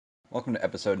Welcome to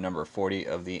episode number 40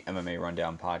 of the MMA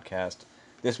Rundown podcast.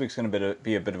 This week's going to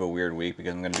be a bit of a weird week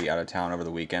because I'm going to be out of town over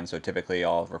the weekend, so typically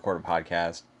I'll record a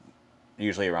podcast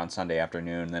usually around Sunday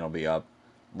afternoon, then it'll be up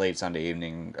late Sunday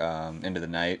evening into the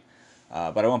night.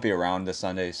 But I won't be around this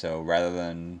Sunday, so rather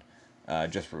than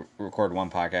just record one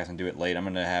podcast and do it late, I'm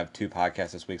going to have two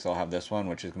podcasts this week, so I'll have this one,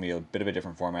 which is going to be a bit of a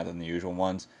different format than the usual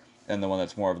ones, and the one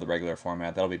that's more of the regular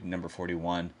format. That'll be number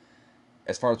 41.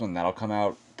 As far as when that'll come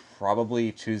out,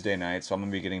 probably Tuesday night. So I'm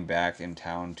gonna be getting back in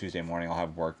town Tuesday morning. I'll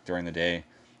have work during the day.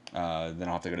 Then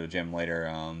I'll have to go to the gym later.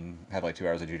 Have like 2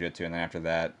 hours of jujitsu, and then after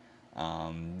that,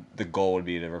 the goal would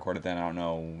be to record it then. I don't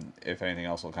know if anything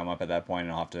else will come up at that point,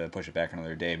 and I'll have to push it back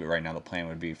another day. But right now, the plan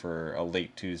would be for a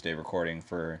late Tuesday recording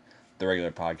for the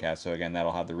regular podcast. So again,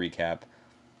 that'll have the recap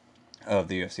of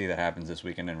the UFC that happens this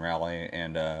weekend in Raleigh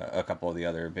and a couple of the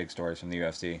other big stories from the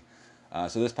UFC.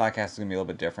 So this podcast is going to be a little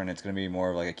bit different. It's going to be more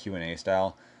of like a Q&A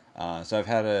style. So I've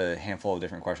had a handful of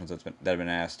different questions that have been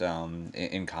asked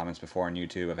in comments before on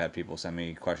YouTube. I've had people send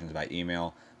me questions by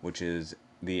email, which is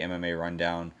the MMA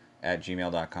Rundown at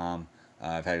gmail.com.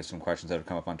 I've had some questions that have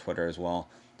come up on Twitter as well.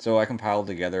 So I compiled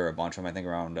together a bunch of them, I think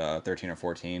around 13 or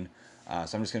 14.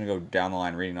 So I'm just going to go down the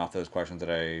line reading off those questions that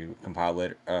I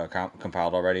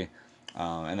compiled already,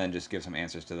 and then just give some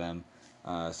answers to them.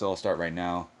 So I'll start right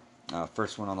now.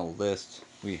 First one on the list,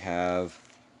 we have,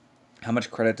 how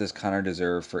much credit does Conor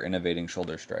deserve for innovating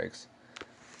shoulder strikes?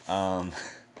 Um,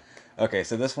 okay,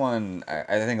 so this one,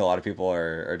 I think a lot of people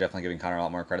are definitely giving Conor a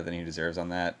lot more credit than he deserves on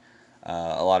that.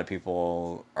 A lot of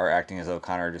people are acting as though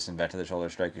Conor just invented the shoulder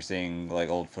strike. You're seeing like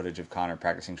old footage of Conor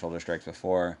practicing shoulder strikes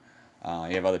before.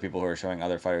 You have other people who are showing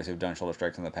other fighters who've done shoulder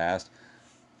strikes in the past.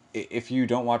 If you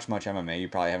don't watch much MMA, you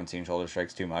probably haven't seen shoulder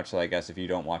strikes too much. So I guess if you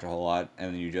don't watch a whole lot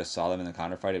and you just saw them in the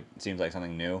Conor fight, it seems like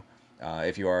something new.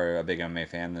 If you are a big MMA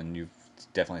fan, then you've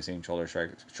definitely seen shoulder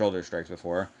strikes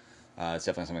before. It's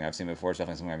definitely something I've seen before. It's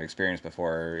definitely something I've experienced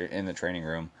before in the training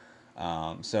room.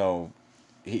 So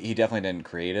he definitely didn't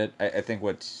create it. I think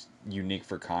what's unique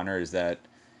for Conor is that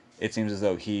it seems as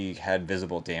though he had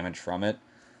visible damage from it.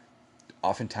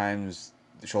 Oftentimes,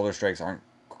 the shoulder strikes aren't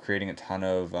creating a ton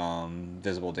of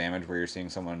visible damage where you're seeing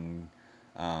someone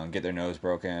get their nose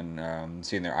broken,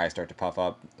 seeing their eyes start to puff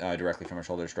up directly from a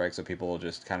shoulder strike. So people will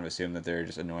just kind of assume that they're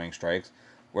just annoying strikes.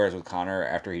 Whereas with Conor,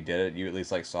 after he did it, you at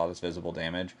least like saw this visible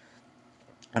damage.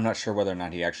 I'm not sure whether or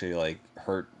not he actually like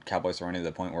hurt Cowboy Cerrone to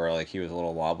the point where like he was a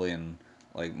little wobbly and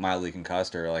like mildly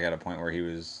concussed, or like at a point where he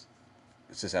was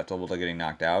susceptible to getting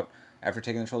knocked out after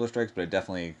taking the shoulder strikes. But it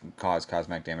definitely caused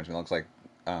cosmetic damage. And it looks like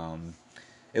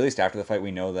at least after the fight,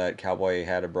 we know that Cowboy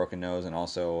had a broken nose and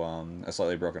also a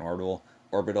slightly broken orbital,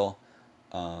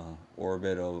 uh,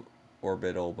 orbital,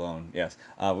 orbital bone. Yes,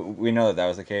 we know that that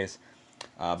was the case.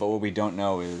 But what we don't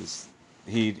know is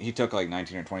he took like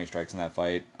 19 or 20 strikes in that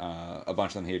fight. A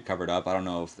bunch of them he had covered up. I don't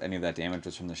know if any of that damage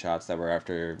was from the shots that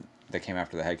came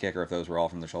after the head kick, or if those were all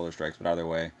from the shoulder strikes. But either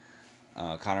way,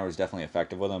 Conor was definitely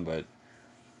effective with them. But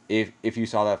if you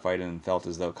saw that fight and felt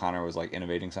as though Conor was like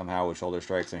innovating somehow with shoulder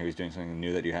strikes and he was doing something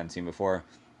new that you hadn't seen before,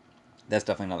 that's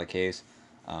definitely not the case.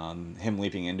 Him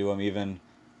leaping into him even,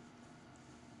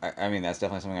 I mean that's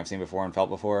definitely something I've seen before and felt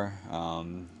before.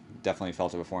 Definitely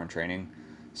felt it before in training.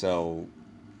 So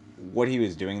what he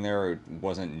was doing there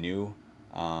wasn't new,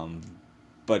 um,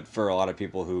 but for a lot of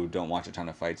people who don't watch a ton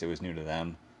of fights, it was new to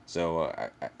them. So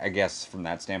I guess from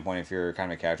that standpoint, if you're kind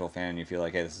of a casual fan, you feel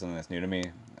like, hey, this is something that's new to me.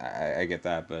 I get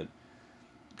that, but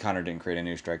Conor didn't create a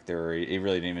new strike there. He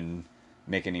really didn't even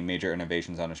make any major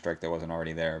innovations on a strike that wasn't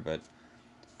already there. But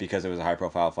because it was a high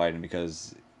profile fight and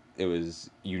because it was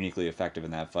uniquely effective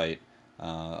in that fight,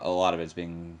 a lot of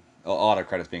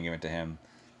credit's being given to him.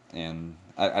 And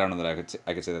I don't know that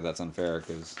I could say that that's unfair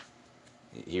because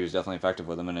he was definitely effective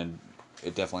with him, and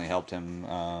it definitely helped him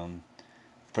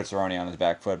put Cerrone on his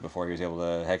back foot before he was able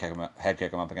to head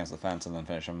kick him up against the fence and then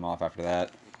finish him off after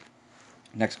that.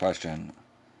 Next question: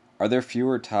 are there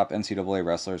fewer top NCAA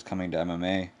wrestlers coming to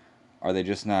MMA? Are they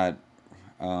just not,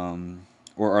 or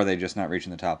are they just not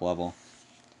reaching the top level?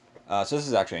 So this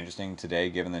is actually interesting today,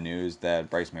 given the news that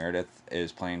Bryce Meredith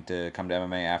is planning to come to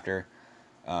MMA after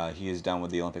he is done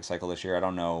with the Olympic cycle this year. I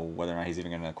don't know whether or not he's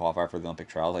even going to qualify for the Olympic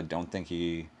trials. I don't think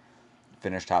he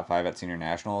finished top 5 at senior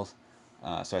nationals.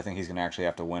 So I think he's going to actually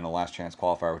have to win a last chance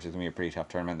qualifier, which is going to be a pretty tough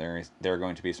tournament. There are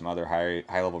going to be some other high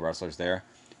level wrestlers there.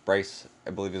 Bryce,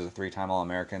 I believe, is a 3-time All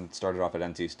American. Started off at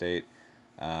NC State,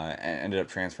 and ended up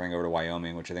transferring over to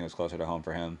Wyoming, which I think was closer to home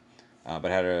for him. But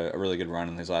had a really good run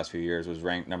in his last few years. Was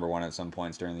ranked number 1 at some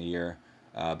points during the year,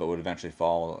 but would eventually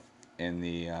fall in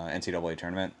the NCAA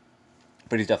tournament.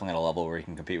 But he's definitely at a level where he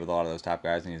can compete with a lot of those top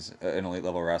guys, and he's an elite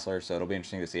level wrestler. So it'll be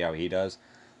interesting to see how he does.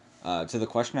 To the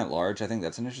question at large, I think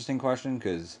that's an interesting question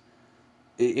because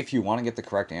if you want to get the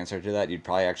correct answer to that, you'd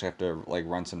probably actually have to like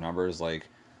run some numbers, like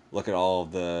look at all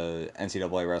of the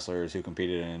NCAA wrestlers who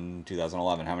competed in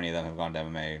 2011. How many of them have gone to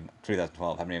MMA?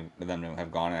 2012. How many of them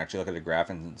have gone? And actually look at the graph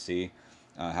and see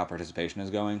how participation is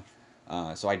going.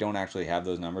 So I don't actually have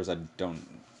those numbers. I don't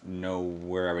know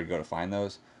where I would go to find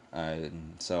those.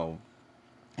 So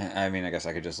I mean, I guess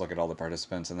I could just look at all the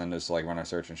participants and then just like run a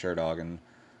search in SureDog, and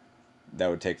that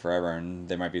would take forever. And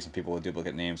there might be some people with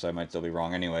duplicate names, so I might still be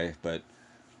wrong anyway. But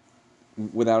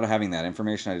without having that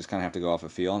information, I just kind of have to go off a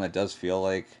feel, and it does feel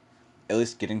like, at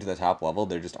least getting to the top level,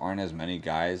 there just aren't as many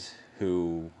guys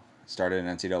who started in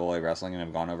NCAA wrestling and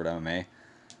have gone over to MMA.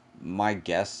 My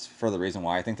guess for the reason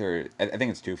why I think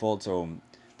it's twofold. So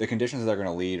the conditions that are going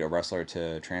to lead a wrestler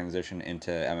to transition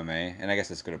into MMA, and I guess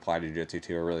this could apply to jiu-jitsu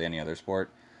too, or really any other sport.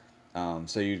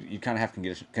 So you kind of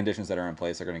have conditions that are in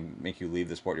place that are going to make you leave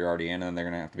the sport you're already in, and then they're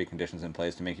going to have to be conditions in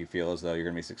place to make you feel as though you're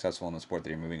going to be successful in the sport that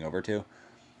you're moving over to.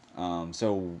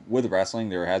 So with wrestling,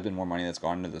 there has been more money that's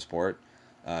gone into the sport.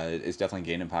 It's definitely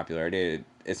gained in popularity.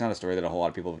 It's not a story that a whole lot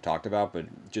of people have talked about, but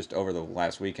just over the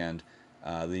last weekend,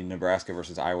 the Nebraska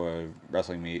versus Iowa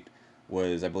wrestling meet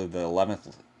was, I believe, the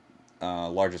 11th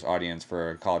largest audience for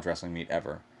a college wrestling meet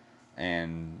ever,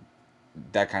 and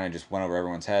that kind of just went over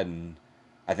everyone's head. And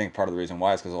I think part of the reason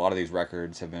why is because a lot of these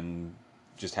records have been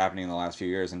just happening in the last few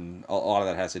years, and a lot of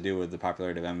that has to do with the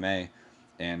popularity of MMA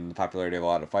and the popularity of a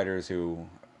lot of fighters who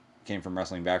came from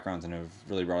wrestling backgrounds and have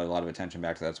really brought a lot of attention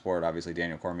back to that sport. Obviously,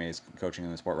 Daniel Cormier is coaching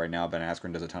in the sport right now. Ben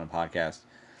Askren does a ton of podcasts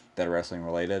that are wrestling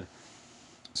related.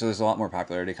 So there's a lot more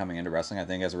popularity coming into wrestling, I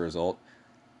think, as a result.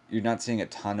 You're not seeing a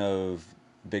ton of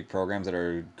big programs that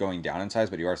are going down in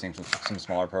size, but you are seeing some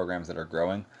smaller programs that are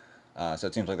growing. So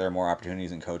it seems like there are more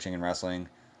opportunities in coaching and wrestling.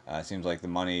 It seems like the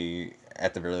money,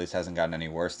 at the very least, hasn't gotten any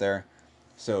worse there.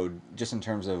 So just in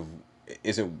terms of,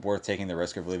 is it worth taking the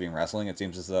risk of leaving wrestling? It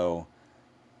seems as though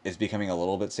it's becoming a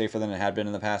little bit safer than it had been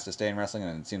in the past to stay in wrestling,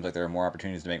 and it seems like there are more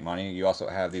opportunities to make money. You also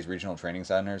have these regional training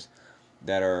centers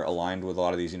that are aligned with a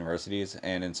lot of these universities,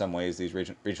 and in some ways, these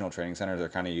regional training centers are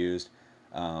kind of used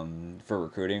for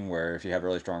recruiting. Where if you have a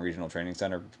really strong regional training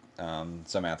center,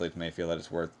 some athletes may feel that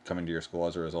it's worth coming to your school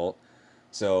as a result.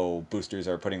 So boosters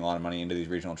are putting a lot of money into these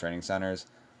regional training centers,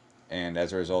 and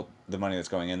as a result, the money that's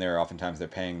going in there, oftentimes they're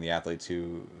paying the athletes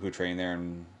who train there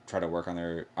and try to work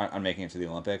on making it to the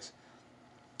Olympics.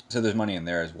 So there's money in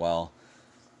there as well.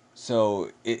 So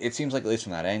it seems like, at least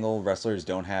from that angle, wrestlers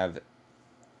don't have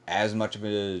as much of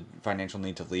a financial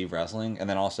need to leave wrestling. And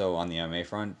then also on the MMA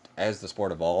front, as the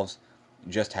sport evolves,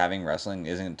 just having wrestling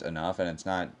isn't enough, and it's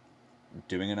not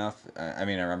doing enough. I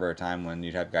mean, I remember a time when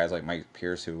you'd have guys like Mike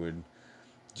Pierce who would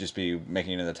just be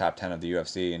making it into the top 10 of the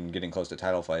UFC and getting close to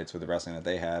title fights with the wrestling that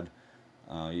they had.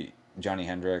 Uh, Johnny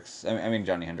Hendricks. I mean,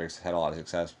 Johnny Hendricks had a lot of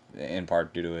success in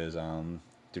part due to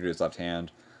his left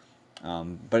hand.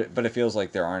 But it feels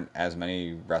like there aren't as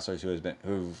many wrestlers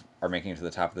who are making it to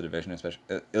the top of the division, especially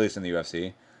at least in the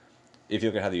UFC. If you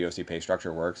look at how the UFC pay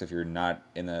structure works, if you're not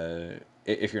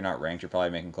ranked, you're probably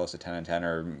making close to 10-10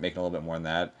 or making a little bit more than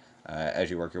that as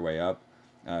you work your way up.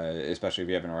 Especially if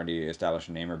you haven't already established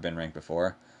a name or been ranked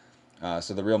before.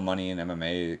 So the real money in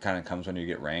MMA kind of comes when you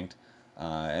get ranked,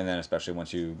 and then especially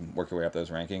once you work your way up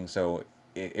those rankings. So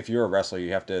if you're a wrestler,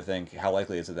 you have to think, how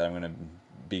likely is it that I'm going to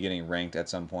be getting ranked at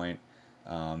some point,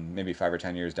 maybe 5 or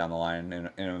 10 years down the line in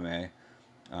MMA,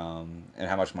 and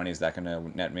how much money is that going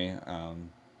to net me, and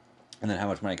then how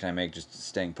much money can I make just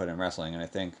staying put in wrestling? And I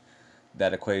think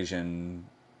that equation,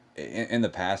 in the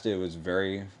past, it was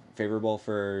very favorable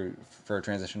for a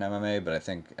transition to MMA, but I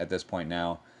think at this point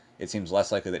now, it seems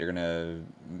less likely that you're going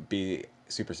to be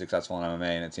super successful in MMA,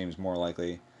 and it seems more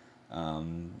likely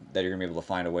that you're going to be able to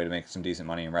find a way to make some decent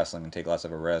money in wrestling and take less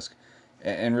of a risk.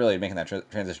 And really, making that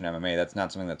transition to MMA, that's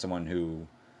not something that someone who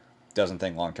doesn't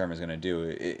think long term is going to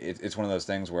do. It's one of those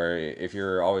things where if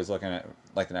you're always looking at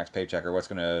like the next paycheck or what's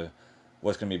going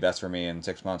to be best for me in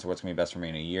 6 months or what's going to be best for me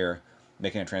in a year,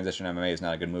 making a transition to MMA is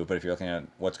not a good move. But if you're looking at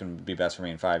what's going to be best for me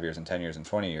in 5 years and 10 years and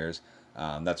 20 years,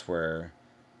 that's where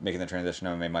making the transition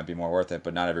to MMA might be more worth it.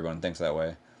 But not everyone thinks that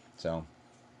way. So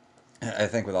I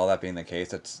think with all that being the case,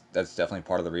 that's definitely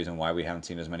part of the reason why we haven't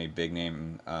seen as many big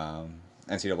name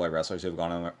NCAA wrestlers who have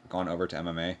gone over to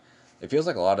MMA. It feels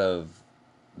like a lot of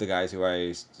the guys who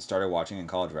I started watching in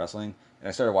college wrestling, and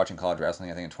I started watching college wrestling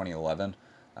I think in 2011.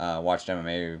 Watched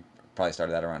MMA, probably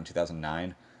started that around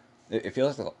 2009. It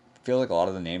feels like a lot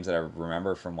of the names that I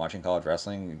remember from watching college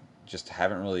wrestling just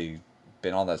haven't really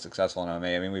been all that successful in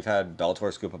MMA. I mean, we've had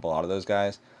Bellator scoop up a lot of those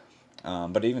guys,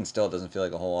 but even still, it doesn't feel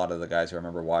like a whole lot of the guys who I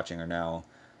remember watching are now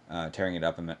tearing it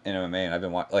up in MMA. And I've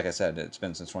been like I said, it's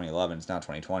been since 2011. It's now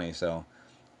 2020, so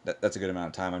that's a good amount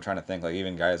of time. I'm trying to think, like,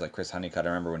 even guys like Chris Honeycutt. I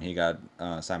remember when he got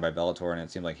signed by Bellator, and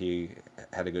it seemed like he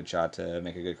had a good shot to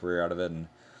make a good career out of it, and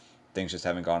things just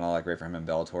haven't gone all that great for him in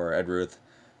Bellator. Ed Ruth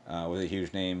was a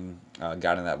huge name,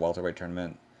 got in that welterweight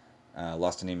tournament,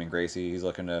 lost to Neiman Gracie. He's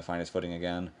looking to find his footing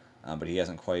again, but he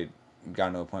hasn't quite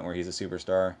gotten to a point where he's a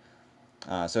superstar.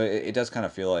 So it does kind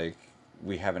of feel like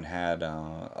we haven't had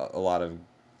a lot of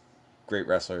great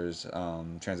wrestlers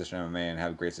transition to MMA and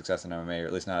have great success in MMA, or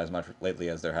at least not as much lately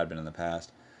as there had been in the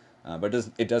past. But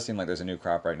it does seem like there's a new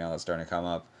crop right now that's starting to come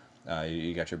up.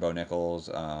 You got your Bo Nichols,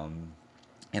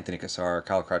 Anthony Cassar,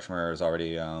 Kyle Crutchmer is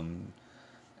already,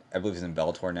 I believe he's in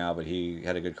Bellator now, but he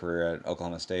had a good career at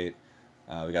Oklahoma State.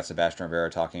 We got Sebastian Rivera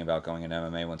talking about going into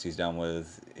MMA once he's done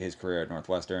with his career at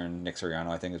Northwestern. Nick Soriano,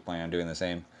 I think, is planning on doing the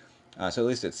same. So at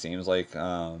least it seems like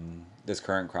this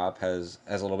current crop has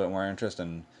a little bit more interest,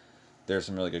 and there's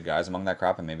some really good guys among that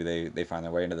crop, and maybe they find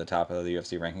their way into the top of the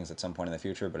UFC rankings at some point in the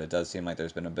future. But it does seem like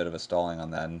there's been a bit of a stalling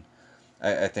on that, and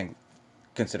I think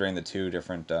considering the two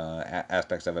different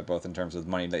aspects of it, both in terms of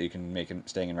money that you can make in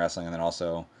staying in wrestling, and then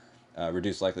also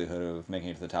reduced likelihood of making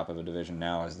it to the top of a division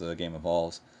now as the game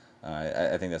evolves.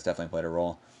 I think that's definitely played a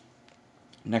role.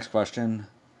 Next question: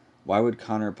 why would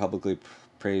Conor publicly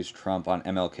praise Trump on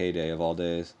MLK Day of all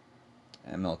days?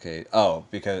 MLK. Oh,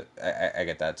 because I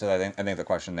get that. So I think the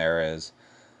question there is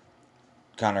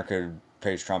Conor could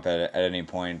praise Trump at any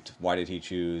point. Why did he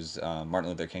choose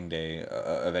Martin Luther King Day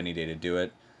of any day to do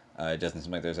it? It doesn't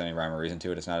seem like there's any rhyme or reason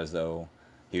to it. It's not as though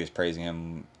he was praising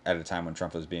him at a time when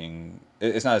Trump was being.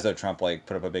 It's not as though Trump like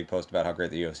put up a big post about how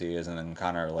great the UFC is, and then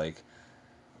Conor like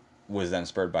was then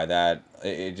spurred by that.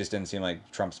 It just didn't seem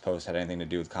like Trump's post had anything to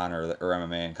do with Conor or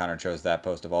MMA, and Conor chose that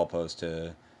post of all posts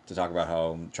to talk about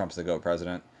how Trump's the GOAT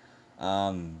president.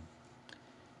 Um,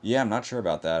 yeah, I'm not sure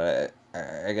about that.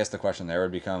 I guess the question there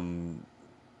would become: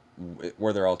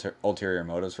 were there ulterior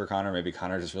motives for Conor? Maybe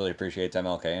Conor just really appreciates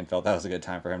MLK and felt that was a good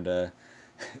time for him to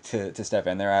to step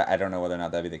in there. I don't know whether or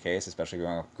not that'd be the case, especially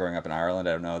growing up in Ireland.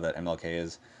 I don't know that MLK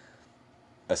is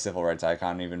a civil rights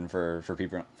icon even for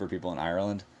people in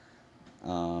Ireland.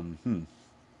 Hmm.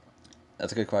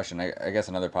 That's a good question. I guess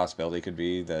another possibility could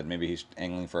be that maybe he's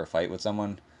angling for a fight with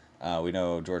someone. We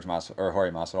know Jorge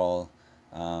Masvidal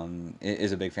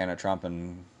is a big fan of Trump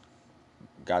and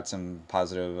got some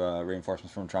positive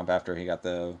reinforcements from Trump after he got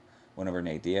the win over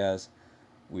Nate Diaz.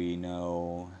 We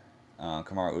know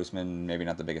Kamaru Usman, maybe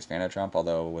not the biggest fan of Trump,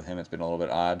 although with him it's been a little bit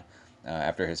odd.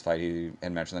 After his fight, he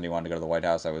had mentioned that he wanted to go to the White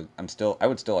House. I would still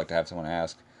like to have someone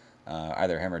ask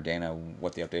either him or Dana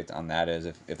what the update on that is,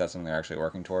 if that's something they're actually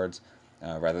working towards,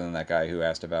 rather than that guy who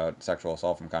asked about sexual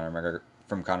assault from Conor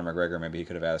McGregor. Maybe he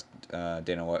could have asked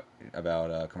Dana what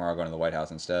about Kamaru going to the White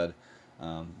House instead.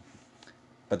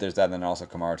 But there's that, and then also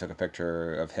Kamaru took a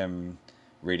picture of him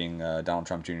reading Donald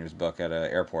Trump Jr.'s book at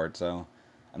an airport, so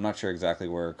I'm not sure exactly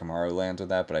where Kamaru lands with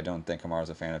that, but I don't think Kamaru's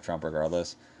a fan of Trump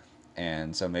regardless.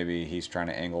 And so maybe he's trying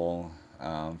to angle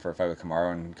for a fight with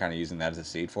Kamaru and kind of using that as a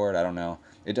seed for it. I don't know.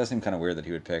 It does seem kind of weird that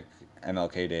he would pick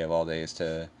MLK Day of all days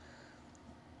to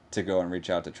go and reach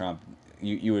out to Trump.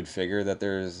 You would figure that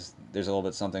there's a little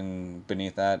bit something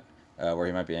beneath that, where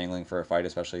he might be angling for a fight,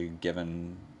 especially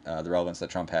given the relevance that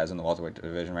Trump has in the welterweight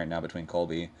division right now between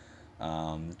Colby,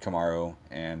 Kamaru,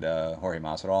 and Jorge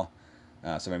Masvidal.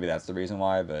 So maybe that's the reason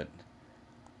why, but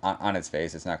on its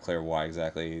face, it's not clear why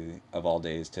exactly of all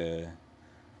days to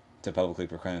publicly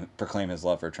proclaim his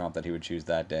love for Trump that he would choose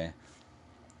that day.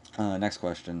 Next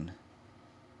question: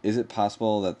 is it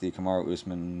possible that the Kamaru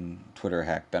Usman Twitter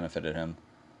hack benefited him?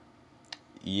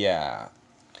 Yeah.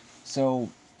 So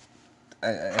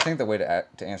I think the way to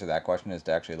answer that question is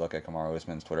to actually look at Kamaru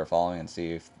Usman's Twitter following and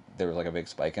see if there was like a big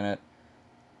spike in it.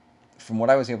 From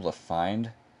what I was able to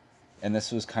find, and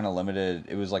this was kind of limited.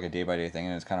 It was like a day by day thing,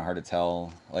 and it's kind of hard to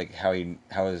tell like how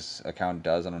his account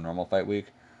does on a normal fight week.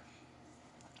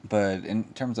 But in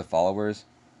terms of followers,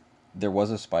 there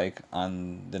was a spike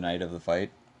on the night of the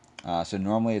fight. So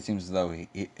normally it seems as though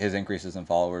his increases in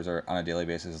followers are on a daily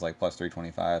basis is like plus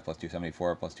 325, plus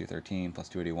 274, plus 213, plus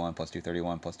 281, plus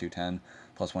 231, plus 210,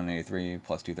 plus 183,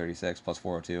 plus 236, plus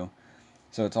 402.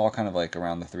 So it's all kind of like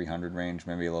around the 300 range,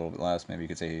 maybe a little bit less. Maybe you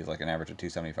could say he's like an average of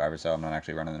 275 or so. I'm not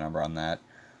actually running the number on that.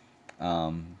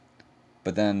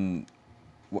 But then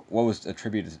what was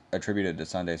attributed to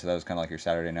Sunday, so that was kind of like your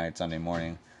Saturday night, Sunday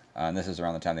morning, and this is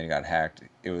around the time that he got hacked.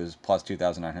 It was plus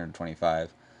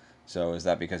 2,925. So is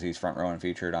that because he's front row and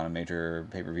featured on a major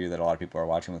pay-per-view that a lot of people are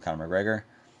watching with Conor McGregor?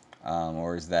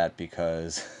 Or is that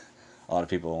because a lot of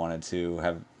people wanted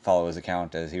to follow his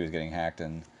account as he was getting hacked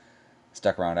and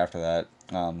stuck around after that?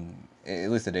 at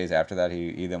least the days after that,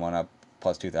 he then went up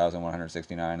plus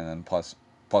 2,169, and then plus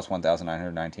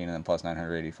 1,919, and then plus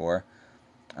 984.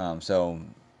 So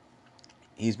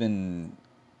he's been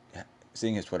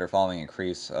seeing his Twitter following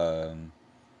increase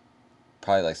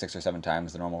probably like 6 or 7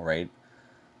 times the normal rate,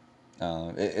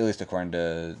 at least according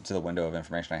to the window of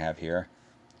information I have here.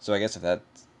 So I guess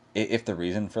if the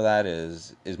reason for that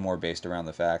is more based around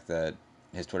the fact that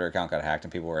his Twitter account got hacked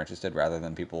and people were interested rather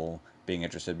than people being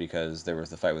interested because there was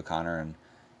the fight with Connor and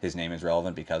his name is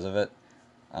relevant because of it.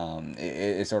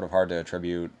 It's sort of hard to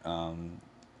attribute how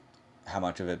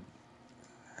much of it,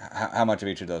 how much of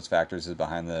each of those factors is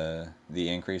behind the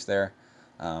increase there.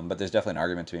 But there's definitely an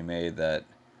argument to be made that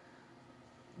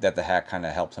the hack kind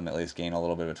of helps him at least gain a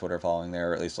little bit of a Twitter following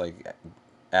there, or at least like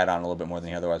add on a little bit more than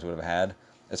he otherwise would have had.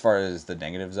 As far as the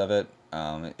negatives of it,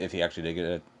 if he actually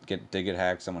did get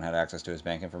hacked, someone had access to his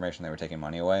bank information, they were taking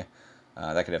money away.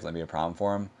 That could definitely be a problem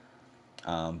for him.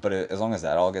 But as long as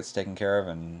that all gets taken care of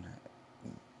and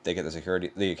they get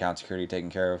the account security taken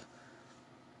care of,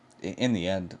 in the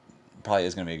end, probably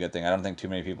is going to be a good thing. I don't think too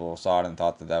many people saw it and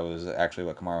thought that was actually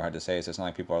what Kamaru had to say. So it's not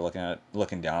like people are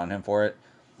looking down on him for it.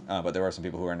 But there were some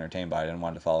people who were entertained by it and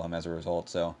wanted to follow him as a result.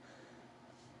 So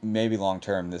maybe long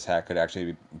term, this hack could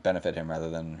actually benefit him rather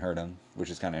than hurt him, which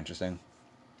is kind of interesting.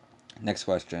 Next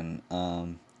question.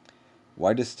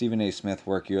 Why does Stephen A. Smith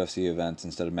work UFC events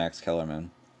instead of Max Kellerman?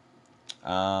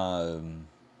 I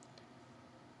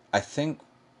think,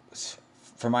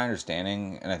 from my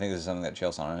understanding, and I think this is something that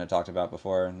Chael Sonnen had talked about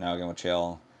before. Now again with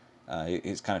Chael,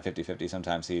 he's kind of 50-50.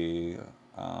 Sometimes he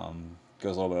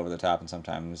goes a little bit over the top, and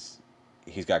sometimes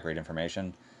he's got great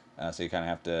information. So you kind of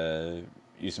have to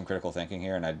use some critical thinking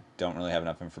here, and I don't really have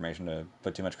enough information to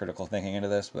put too much critical thinking into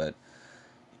this, but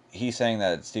he's saying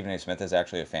that Stephen A. Smith is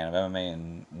actually a fan of MMA,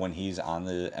 and when he's on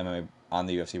the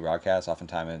UFC broadcast,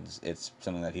 oftentimes it's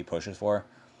something that he pushes for.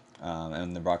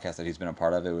 And the broadcast that he's been a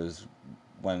part of, it was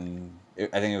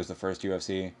I think it was the first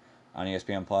UFC on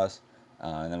ESPN Plus,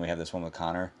 and then we have this one with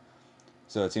Connor.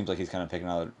 So it seems like he's kind of picking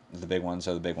out the big one.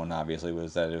 So the big one obviously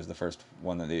was that it was the first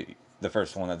one that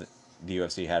the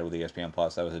UFC had with ESPN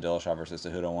Plus. That was the Dillashaw versus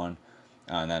Cejudo one,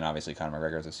 and then obviously Conor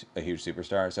McGregor is a huge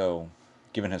superstar. So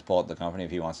given his pull at the company,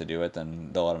 if he wants to do it,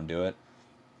 then they'll let him do it.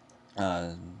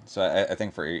 So I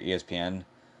think for ESPN,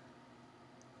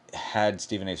 had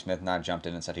Stephen A. Smith not jumped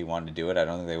in and said he wanted to do it, I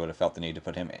don't think they would have felt the need to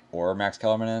put him or Max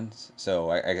Kellerman in.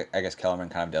 So I guess Kellerman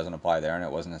kind of doesn't apply there, and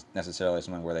it wasn't necessarily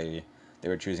something where they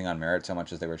were choosing on merit so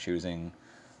much as they were choosing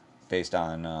based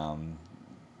on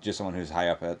just someone who's high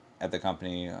up at the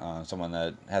company, someone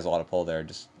that has a lot of pull there,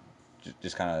 just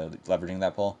kind of leveraging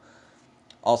that pull.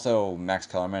 Also, Max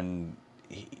Kellerman,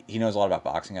 he knows a lot about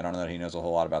boxing. I don't know that he knows a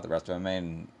whole lot about the rest of MMA,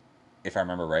 and if I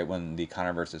remember right, when the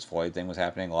Conor versus Floyd thing was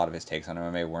happening, a lot of his takes on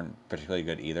MMA weren't particularly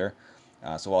good either.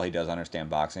 So while he does understand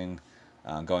boxing,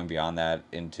 going beyond that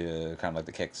into kind of like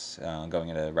the kicks, going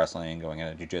into wrestling, going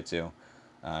into jiu-jitsu,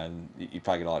 you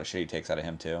probably get a lot of shitty takes out of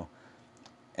him too.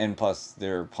 And plus,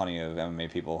 there are plenty of MMA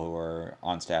people who are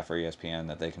on staff for ESPN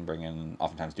that they can bring in,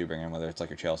 oftentimes do bring in, whether it's like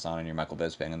your Chael Sonnen, your Michael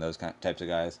Bisping, and those types of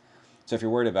guys. So if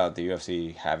you're worried about the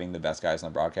UFC having the best guys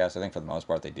on the broadcast, I think for the most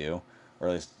part they do, or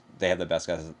at least they have the best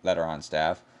guys that are on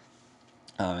staff.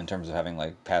 In terms of having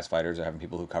like past fighters or having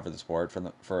people who cover the sport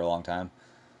for a long time.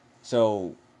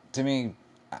 So to me,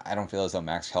 I don't feel as though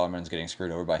Max Kellerman's getting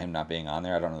screwed over by him not being on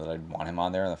there. I don't know that I'd want him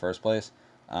on there in the first place.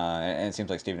 And it seems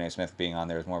like Stephen A. Smith being on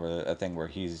there is more of a thing where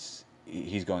he's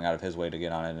going out of his way to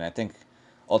get on it. And I think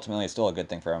ultimately it's still a good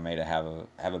thing for MMA to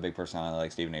have a big personality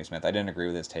like Stephen A. Smith. I didn't agree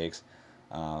with his takes.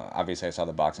 Obviously, I saw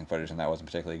the boxing footage and that wasn't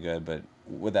particularly good. But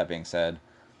with that being said,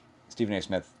 Stephen A.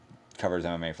 Smith covers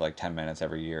MMA for like 10 minutes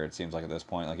every year, it seems like at this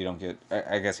point. Like, you don't get...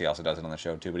 I guess he also does it on the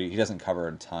show, too, but he doesn't cover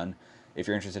a ton. If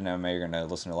you're interested in MMA, you're going to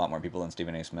listen to a lot more people than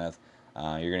Stephen A. Smith.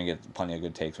 You're going to get plenty of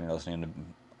good takes when you're listening to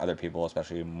other people,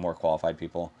 especially more qualified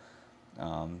people.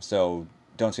 So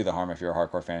don't see the harm if you're a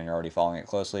hardcore fan and you're already following it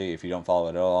closely. If you don't follow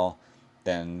it at all,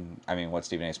 then, I mean, what's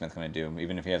Stephen A. Smith going to do?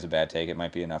 Even if he has a bad take, it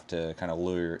might be enough to kind of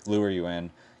lure you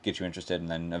in, get you interested, and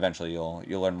then eventually you'll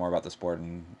learn more about the sport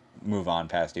and move on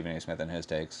past Stephen A. Smith and his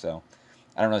takes. So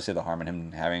I don't really see the harm in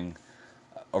him having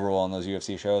a role on those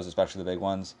UFC shows, especially the big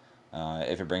ones.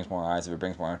 If it brings more eyes, if it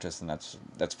brings more interest, then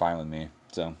that's fine with me.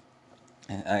 So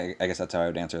I guess that's how I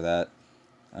would answer that.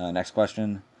 Next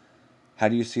question. How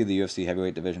do you see the UFC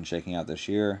heavyweight division shaking out this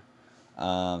year?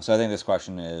 So I think this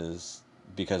question is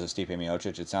because of Stipe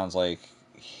Miocic. It sounds like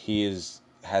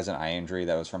has an eye injury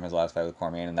that was from his last fight with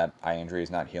Cormier, and that eye injury is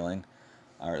not healing,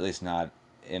 or at least not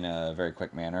in a very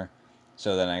quick manner.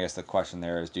 So then I guess the question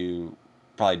there is, do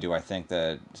I think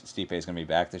that Stipe is going to be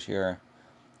back this year?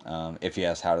 If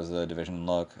yes, how does the division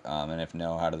look? And if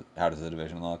no, how does the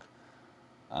division look?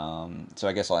 So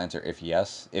I guess I'll answer if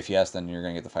yes. If yes, then you're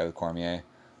gonna get the fight with Cormier.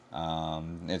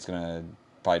 It's gonna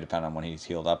probably depend on when he's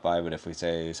healed up by, but if we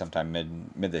say sometime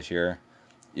mid this year,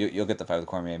 you'll get the fight with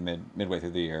Cormier midway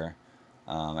through the year.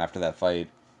 After that fight,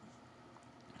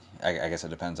 I guess it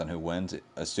depends on who wins.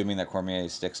 Assuming that Cormier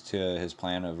sticks to his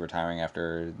plan of retiring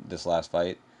after this last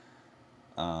fight,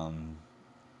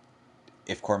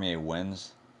 if Cormier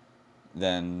wins,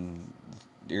 then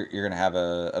you're going to have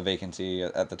a vacancy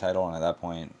at the title, and at that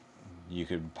point, you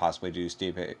could possibly do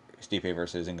Stipe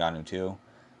versus Ngannou too.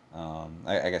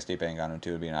 I guess Stipe and Ngannou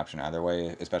too would be an option either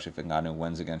way, especially if Ngannou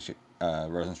wins against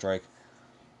Rosenstrike.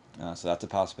 So that's a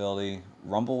possibility.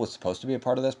 Rumble was supposed to be a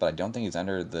part of this, but I don't think he's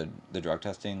entered the drug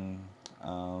testing.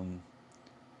 Um,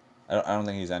 I don't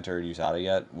think he's entered USADA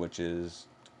yet, which is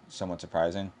somewhat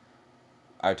surprising.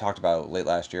 I talked about late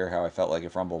last year how I felt like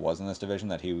if Rumble was in this division,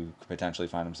 that he would potentially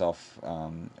find himself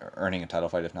earning a title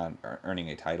fight, if not earning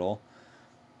a title.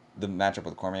 The matchup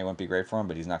with Cormier wouldn't be great for him,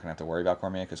 but he's not going to have to worry about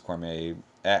Cormier because Cormier,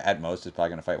 at most, is probably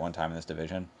going to fight one time in this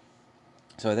division.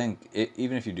 So I think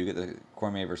even if you do get the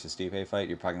Cormier versus Stipe fight,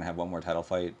 you're probably going to have one more title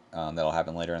fight that'll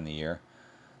happen later in the year.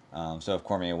 So if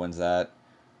Cormier wins that,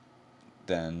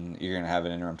 then you're going to have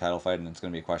an interim title fight, and it's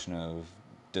going to be a question of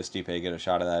does Stipe get a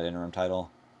shot at that interim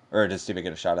title, or does Stipe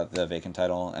get a shot at the vacant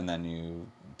title, and then you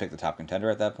pick the top contender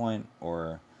at that point,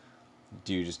 or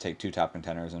do you just take two top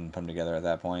contenders and put them together at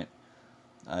that point?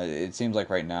 It seems like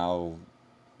right now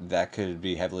that could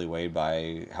be heavily weighed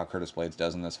by how Curtis Blades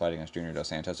does in this fight against Junior Dos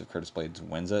Santos if Curtis Blades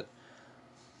wins it.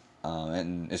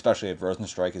 And especially if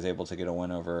Rosenstrike is able to get a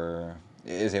win over,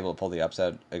 is able to pull the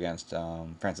upset against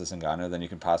Francis Ngannou, then you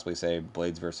can possibly say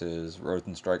Blades versus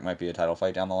Rosenstrike might be a title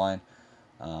fight down the line.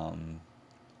 Um,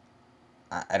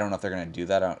 I don't know if they're going to do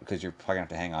that because you're probably going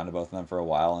to have to hang on to both of them for a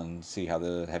while and see how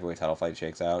the heavyweight title fight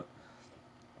shakes out.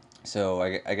 So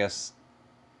I guess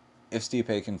if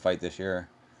Stipe can fight this year,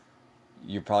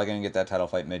 you're probably going to get that title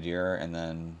fight mid-year, and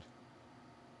then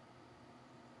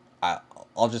I,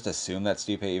 I'll just assume that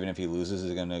Stipe, even if he loses,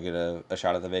 is going to get a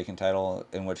shot at the vacant title,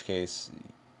 in which case,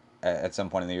 at some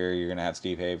point in the year, you're going to have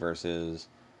Stipe versus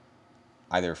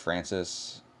either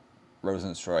Francis,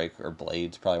 Rosenstrike, or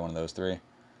Blades, probably one of those three.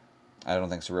 I don't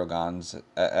think Cyril Gane's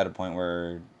at a point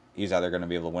where he's either going to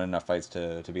be able to win enough fights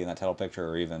to be in that title picture,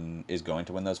 or even is going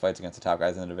to win those fights against the top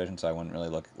guys in the division. So I wouldn't really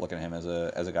look at him as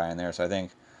a guy in there. So I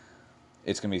think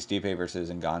it's going to be Stipe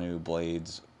versus Ngannou,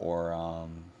 Blades, or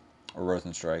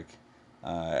Rosenstrike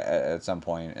at some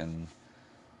point, and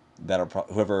that'll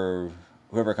whoever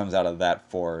comes out of that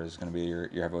four is going to be your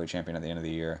heavyweight champion at the end of the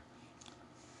year.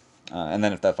 And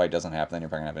then if that fight doesn't happen, then you're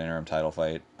probably going to have an interim title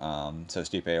fight. So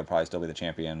Stipe will probably still be the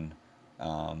champion.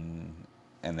 Um,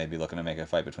 and they'd be looking to make a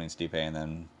fight between Stipe and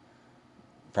then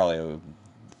probably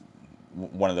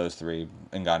one of those three,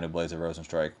 Ngannou, Blades, or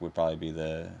Rosenstrike, would probably be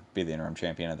the interim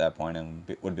champion at that point, and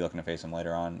would be looking to face him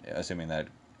later on, assuming that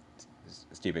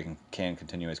Stipe can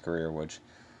continue his career, which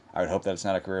I would hope that it's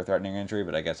not a career-threatening injury,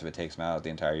 but I guess if it takes him out the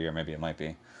entire year, maybe it might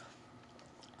be.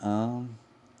 Um,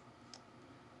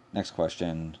 Next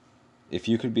question. If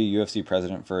you could be UFC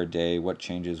president for a day, what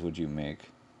changes would you make?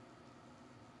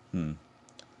 Hmm.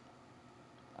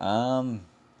 Um,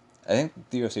 I think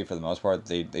the UFC, for the most part,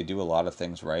 they do a lot of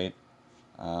things right.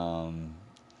 Um,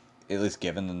 at least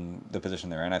given the position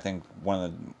they're in, I think one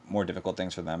of the more difficult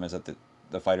things for them is that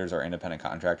the fighters are independent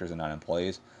contractors and not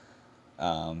employees.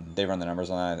 They run the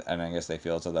numbers on that, and I guess they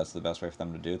feel as though that's the best way for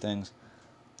them to do things.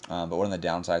 But one of the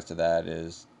downsides to that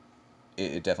is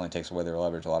it definitely takes away their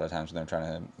leverage a lot of times when they're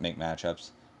trying to make matchups.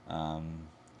 Um,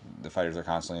 the fighters are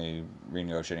constantly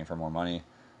renegotiating for more money.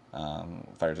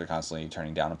 Fighters are constantly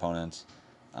turning down opponents.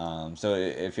 So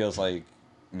it feels like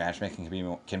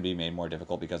matchmaking can be made more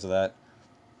difficult because of that.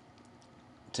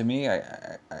 To me,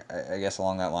 I guess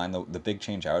along that line, the big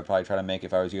change I would probably try to make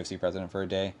if I was UFC president for a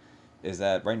day is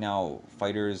that right now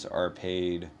fighters are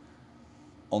paid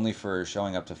only for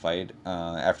showing up to fight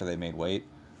after they made weight,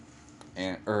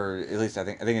 and or at least I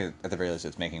think at the very least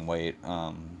it's making weight.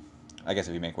 I guess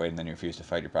if you make weight and then you refuse to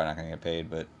fight, you're probably not going to get paid.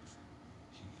 But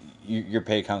your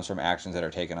pay comes from actions that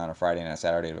are taken on a Friday and a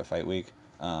Saturday of a fight week,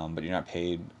 but you're not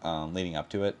paid leading up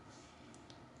to it.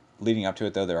 Leading up to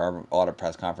it, though, there are a lot of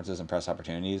press conferences and press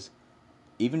opportunities.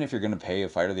 Even if you're going to pay a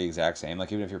fighter the exact same,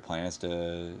 like even if your plan is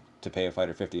to pay a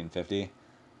fighter 50 and 50,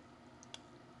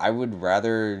 I would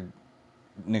rather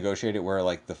negotiate it where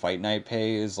like the fight night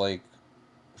pay is like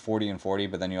 40 and 40,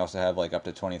 but then you also have like up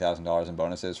to $20,000 in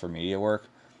bonuses for media work,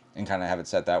 and kind of have it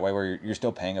set that way where you're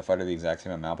still paying a fighter the exact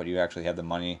same amount, but you actually have the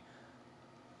money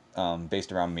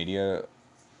based around media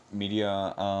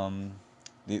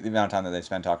the amount of time that they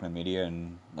spend talking to media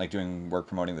and like doing work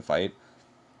promoting the fight.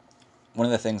 One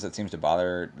of the things that seems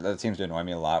to annoy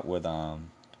me a lot with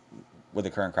the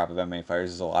current crop of MMA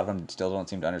fighters is a lot of them still don't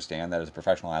seem to understand that as a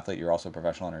professional athlete, you're also a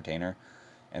professional entertainer,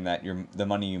 and that the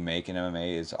money you make in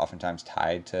MMA is oftentimes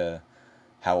tied to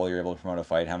how well you're able to promote a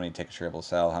fight, how many tickets you're able to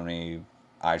sell, how many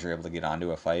eyes you're able to get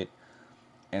onto a fight.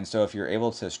 And so if you're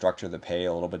able to structure the pay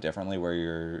a little bit differently, where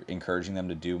you're encouraging them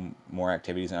to do more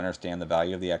activities and understand the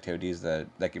value of the activities that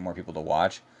get more people to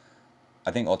watch,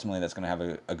 I think ultimately that's going to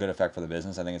have a good effect for the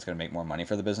business. I think it's going to make more money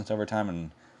for the business over time.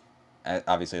 And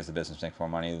obviously, as the business makes more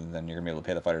money, then you're going to be able to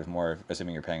pay the fighters more,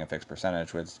 assuming you're paying a fixed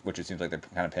percentage, which it seems like they're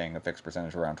kind of paying a fixed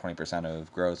percentage around 20%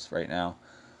 of gross right now.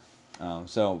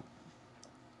 So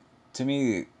to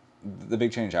me, the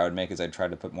big change I would make is I'd try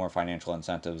to put more financial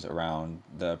incentives around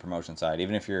the promotion side,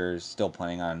 even if you're still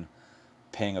planning on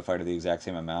paying a fighter the exact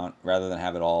same amount, rather than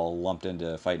have it all lumped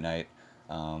into fight night.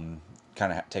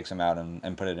 Kind of takes them out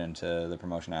and put it into the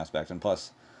promotion aspect. And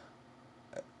plus,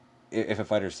 if a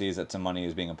fighter sees that some money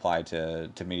is being applied to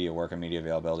media work and media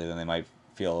availability, then they might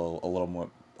feel a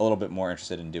little bit more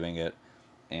interested in doing it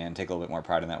and take a little bit more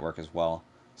pride in that work as well.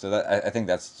 So I think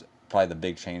that's probably the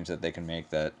big change that they can make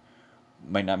that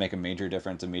might not make a major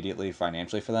difference immediately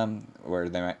financially for them, where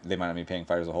they might not be paying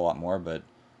fighters a whole lot more, but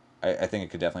I think it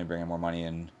could definitely bring in more money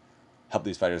and help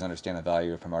these fighters understand the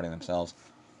value of promoting themselves.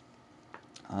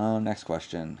 Next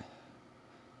question.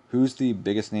 Who's the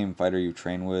biggest name fighter you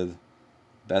train with?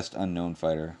 Best unknown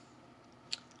fighter.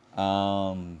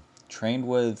 Trained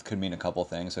with could mean a couple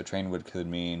things. So trained with could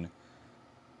mean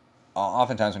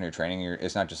oftentimes when you're training,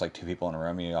 it's not just like two people in a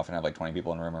room. You often have like 20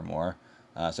 people in a room or more.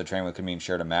 So trained with could mean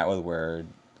shared a mat with, where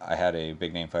I had a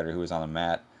big name fighter who was on the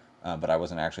mat, but I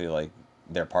wasn't actually like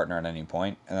their partner at any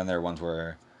point. And then there are ones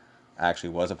where I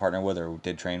actually was a partner with or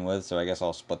did train with. So I guess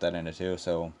I'll split that into two.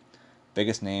 So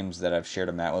biggest names that I've shared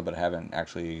a mat with but haven't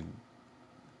actually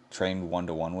trained one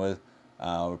to one with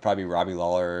would probably be Robbie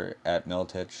Lawler at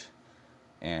Militich,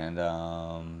 and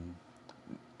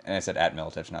I said at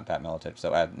Militich, not Pat Militich,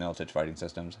 so at Militich Fighting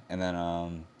Systems, and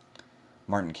then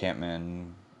Martin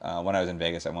Campman. When I was in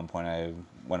Vegas at one point, I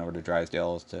went over to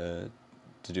Drysdale's to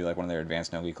do like one of their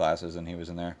advanced nogi classes, and he was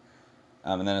in there.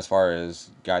 And then as far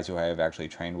as guys who I have actually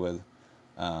trained with,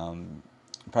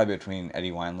 probably between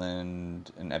Eddie Wineland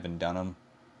and Evan Dunham.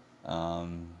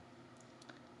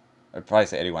 I'd probably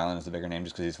say Eddie Wineland is the bigger name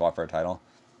just because he's fought for a title.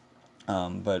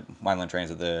 But Wineland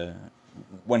trains at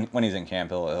when he's in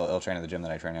camp, he'll train at the gym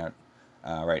that I train at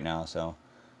right now. So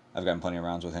I've gotten plenty of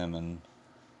rounds with him,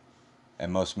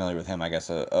 and most familiar with him, I guess,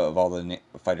 of all the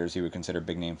fighters he would consider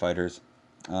big name fighters.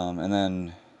 And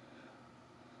then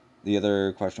the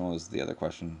other question was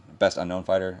best unknown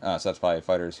fighter. So that's probably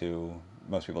fighters who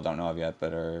most people don't know of yet,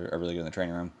 but are really good in the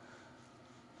training room.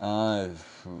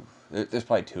 There's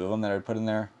probably two of them that I'd put in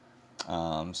there.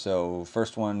 So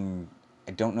first one,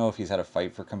 I don't know if he's had a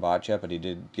fight for Combat yet, but he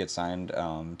did get signed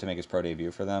to make his pro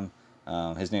debut for them.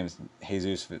 His name is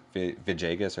Jesus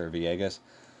Villegas or Villegas.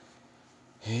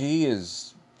 He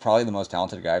is probably the most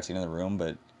talented guy I've seen in the room,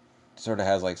 but sort of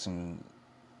has like some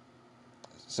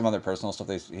other personal stuff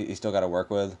he's still got to work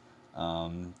with.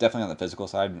 Definitely on the physical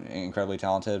side, incredibly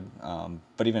talented.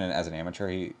 But even as an amateur,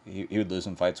 he would lose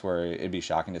some fights where it'd be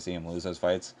shocking to see him lose those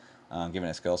fights, given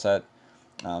his skill set.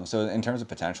 So in terms of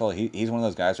potential, he's one of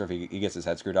those guys where if he gets his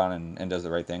head screwed on and does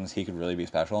the right things, he could really be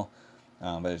special.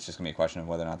 But it's just gonna be a question of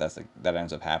whether or not that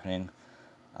ends up happening.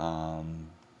 And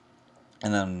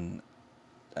then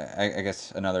I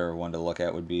guess another one to look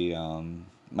at would be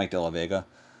Mike De La Vega.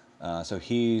 So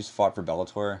he's fought for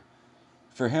Bellator.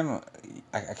 For him,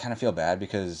 I kind of feel bad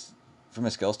because from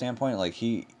a skill standpoint, like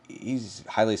he's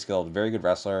highly skilled, very good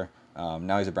wrestler.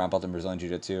 Now he's a brown belt in Brazilian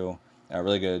Jiu-Jitsu, a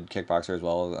really good kickboxer as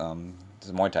well. He's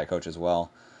a Muay Thai coach as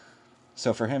well.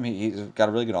 So for him, he's got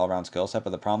a really good all-around skill set.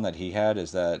 But the problem that he had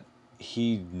is that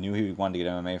he knew he wanted to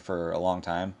get MMA for a long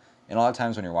time. And a lot of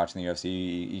times when you're watching the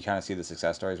UFC, you kind of see the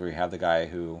success stories where you have the guy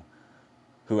who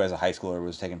as a high schooler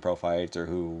was taking pro fights, or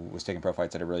who was taking pro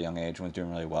fights at a really young age and was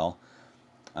doing really well.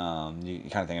 You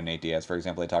kind of think of Nate Diaz, for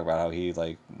example. They talk about how he,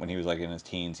 like, when he was like in his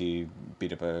teens, he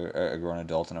beat up a grown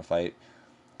adult in a fight.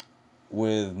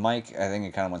 With Mike, I think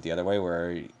it kind of went the other way,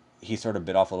 where he sort of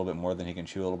bit off a little bit more than he can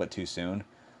chew a little bit too soon.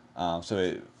 On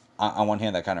one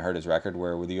hand, that kind of hurt his record,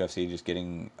 where with the UFC just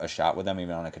getting a shot with them,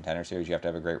 even on a contender series, you have to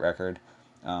have a great record.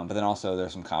 But then also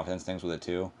there's some confidence things with it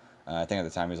too. I think at the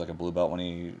time he was like a blue belt when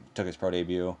he took his pro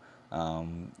debut.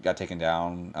 Got taken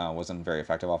down, wasn't very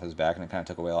effective off his back, and it kind of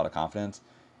took away a lot of confidence.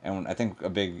 And I think a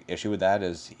big issue with that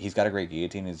is he's got a great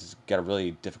guillotine. He's got a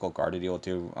really difficult guard to deal with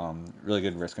too. Really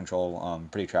good wrist control,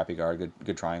 pretty trappy guard,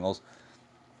 good triangles.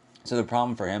 So the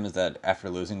problem for him is that after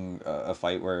losing a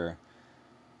fight where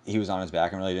he was on his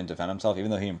back and really didn't defend himself,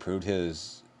 even though he improved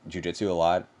his jiu-jitsu a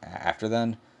lot after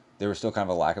then, there was still kind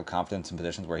of a lack of confidence in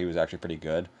positions where he was actually pretty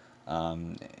good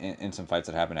in some fights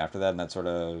that happened after that, and that sort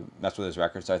of messed with his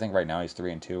record. So I think right now he's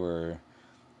 3-2 or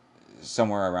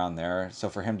somewhere around there. So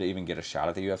for him to even get a shot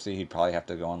at the UFC, he'd probably have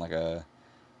to go on like a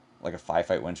 5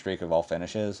 fight win streak of all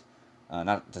finishes.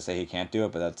 Not to say he can't do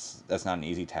it, but that's not an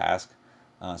easy task.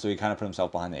 So he kind of put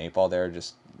himself behind the 8 ball there,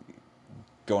 just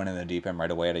going in the deep end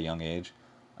right away at a young age.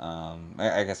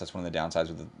 I guess that's one of the downsides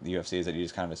with the UFC is that you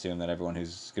just kind of assume that everyone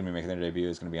who's going to be making their debut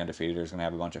is going to be undefeated or is going to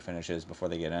have a bunch of finishes before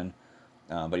they get in.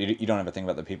 But you don't ever think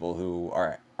about the people who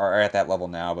are at that level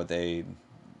now, but they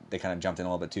kind of jumped in a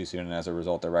little bit too soon, and as a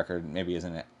result, their record maybe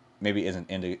isn't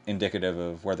indicative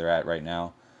of where they're at right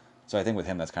now. So I think with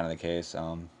him, that's kind of the case.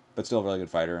 But still a really good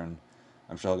fighter, and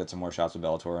I'm sure he'll get some more shots with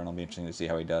Bellator, and it'll be interesting to see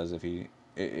how he does if he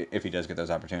does get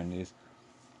those opportunities.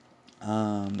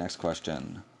 Next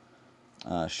question.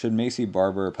 Should Macy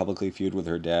Barber publicly feud with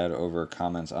her dad over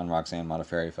comments on Roxanne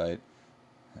Modafferi fight?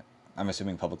 I'm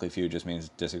assuming publicly feud just means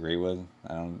disagree with.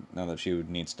 I don't know that she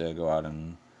needs to go out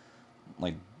and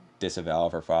like disavow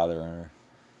of her father or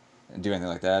do anything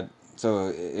like that. So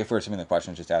if we're assuming the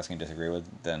question is just asking disagree with,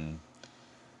 then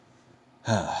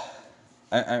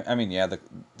I mean yeah,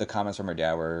 the comments from her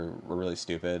dad were really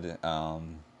stupid.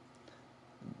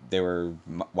 They were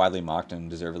widely mocked and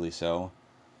deservedly so.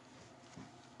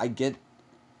 I get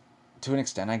to an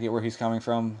extent I get where he's coming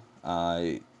from.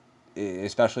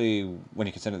 Especially when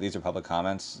you consider these are public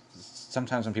comments.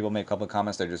 Sometimes when people make public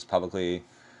comments, they're just publicly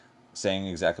saying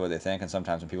exactly what they think, and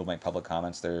sometimes when people make public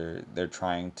comments, they're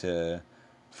trying to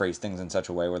phrase things in such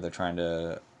a way where they're trying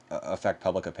to affect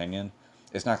public opinion.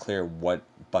 It's not clear what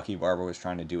Bucky Barber was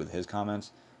trying to do with his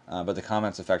comments, but the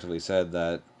comments effectively said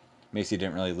that Macy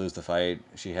didn't really lose the fight.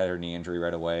 She had her knee injury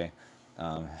right away.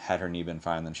 Had her knee been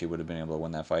fine, then she would have been able to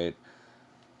win that fight.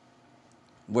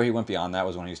 Where he went beyond that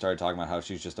was when he started talking about how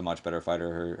she's just a much better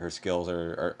fighter. Her skills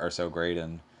are so great,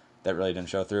 and that really didn't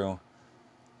show through.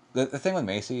 The thing with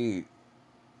Macy,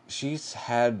 she's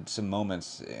had some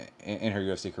moments in her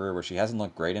UFC career where she hasn't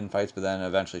looked great in fights, but then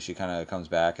eventually she kind of comes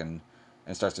back and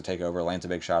starts to take over, lands a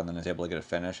big shot, and then is able to get a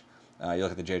finish. You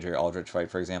look at the J.J. Aldrich fight,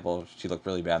 for example. She looked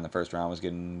really bad in the first round, was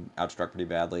getting outstruck pretty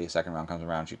badly. Second round comes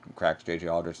around, she cracks J.J.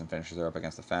 Aldrich and finishes her up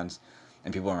against the fence.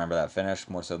 And people remember that finish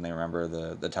more so than they remember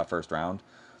the tough first round.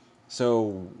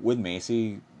 So with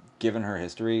Macy, given her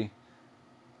history,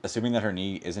 assuming that her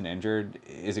knee isn't injured,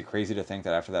 is it crazy to think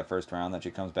that after that first round that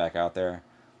she comes back out there,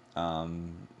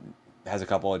 um, has a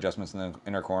couple adjustments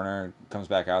in her corner, comes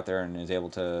back out there and is able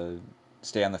to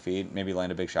stay on the feet, maybe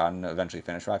land a big shot and eventually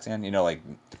finish Roxanne? Like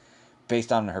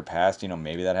based on her past,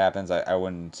 maybe that happens. I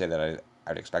wouldn't say that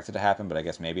I'd expect it to happen, but I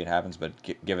guess maybe it happens. But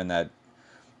given that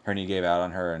her knee gave out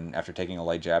on her and after taking a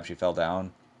light jab she fell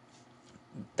down,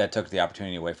 that took the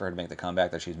opportunity away for her to make the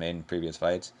comeback that she's made in previous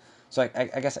fights. So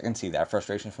I guess I can see that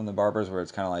frustration from the Barbers where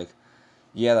it's kind of like,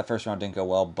 yeah, that first round didn't go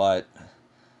well, but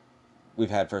we've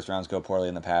had first rounds go poorly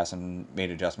in the past and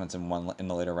made adjustments and won in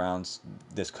the later rounds.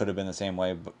 This could have been the same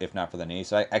way if not for the knee.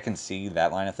 So I can see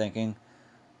that line of thinking.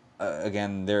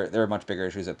 Again, there are much bigger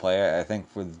issues at play. I think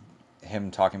with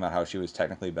him talking about how she was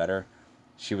technically better,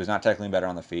 she was not technically better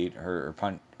on the feet. Her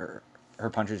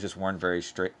punches just weren't very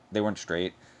straight. They weren't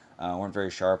straight, weren't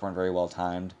very sharp, weren't very well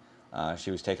timed.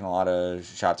 She was taking a lot of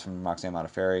shots from Roxanne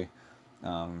Modafferi.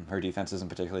 Her defense isn't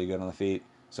particularly good on the feet.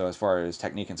 So as far as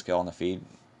technique and skill on the feet,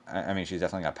 I mean, she's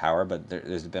definitely got power, but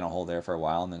there's been a hole there for a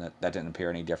while, and then that didn't appear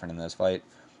any different in this fight.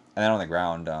 And then on the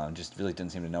ground, just really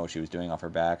didn't seem to know what she was doing off her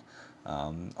back.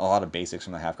 A lot of basics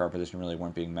from the half guard position really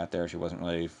weren't being met there. She wasn't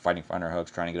really fighting for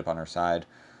underhooks, trying to get up on her side.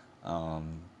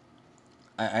 Um,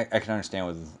 I can understand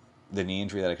with the knee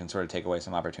injury that it can sort of take away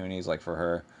some opportunities. Like for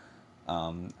her,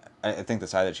 I think the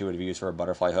side that she would have used for a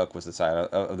butterfly hook was the side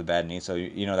of the bad knee. So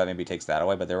that maybe takes that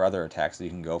away. But there are other attacks that you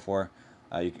can go for.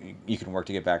 You can work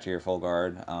to get back to your full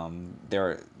guard.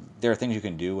 There are things you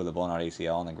can do with a blown out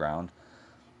ACL on the ground.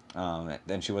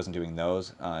 Then she wasn't doing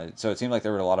those. So it seemed like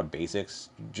there were a lot of basics,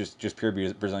 just pure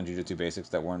Brazilian Jiu-Jitsu basics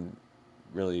that weren't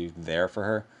really there for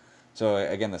her. So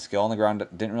again, the skill on the ground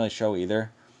didn't really show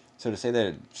either. So to say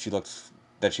that she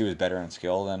was better in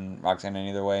skill than Roxanne in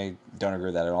either way, don't agree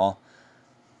with that at all.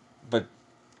 But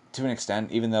to an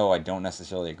extent, even though I don't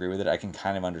necessarily agree with it, I can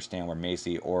kind of understand where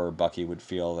Macy or Bucky would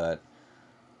feel that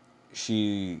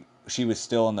she was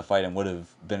still in the fight and would have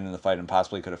been in the fight and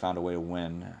possibly could have found a way to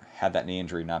win had that knee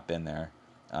injury not been there.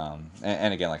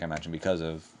 And again, like I mentioned, because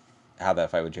of how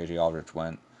that fight with J.J. Aldrich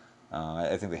went,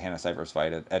 I think the Hannah Cyphers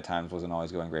fight at times wasn't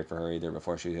always going great for her either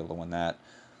before she was able to win that.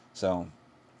 So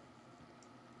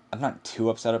I'm not too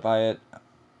upset by it.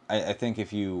 I think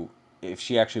if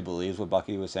she actually believes what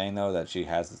Bucky was saying though, that she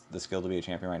has the skill to be a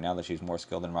champion right now, that she's more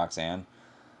skilled than Roxanne,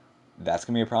 that's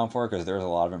gonna be a problem for her because there's a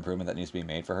lot of improvement that needs to be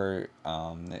made for her.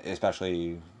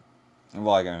 Especially,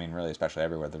 well, I mean, really, especially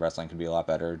everywhere. The wrestling could be a lot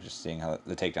better. Just seeing how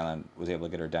the takedown was able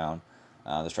to get her down.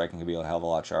 The striking could be a hell of a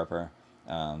lot sharper.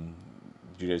 Um,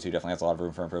 Jiu-Jitsu definitely has a lot of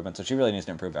room for improvement. So she really needs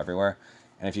to improve everywhere.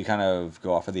 And if you kind of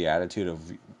go off of the attitude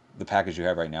of the package you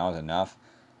have right now is enough,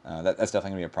 that's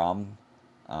definitely gonna be a problem.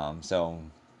 So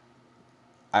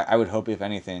I would hope, if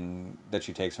anything, that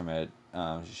she takes from it.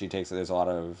 She takes there's a lot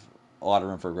of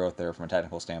room for growth there from a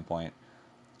technical standpoint.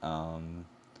 Um,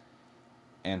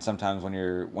 and sometimes when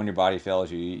your body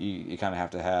fails you, you kind of have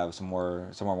to have some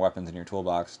more weapons in your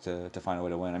toolbox to find a way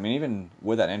to win. I mean, even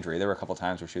with that injury, there were a couple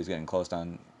times where she was getting close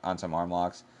on some arm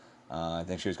locks. I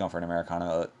think she was going for an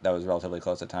Americana that was relatively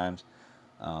close at times.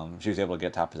 She was able to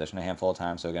get top position a handful of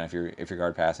times. So again, if your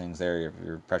guard passing's there, if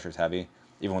your pressure's heavy,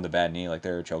 even with a bad knee, like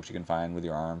there are chokes you can find with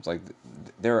your arms. Like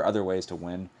there are other ways to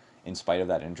win in spite of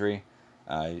that injury.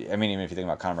 I mean, even if you think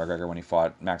about Conor McGregor when he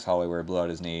fought Max Holloway, where he blew out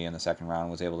his knee in the second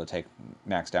round, was able to take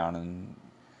Max down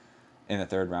in the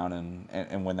third round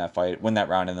and win that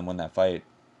round, and then win that fight.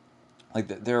 Like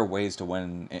there are ways to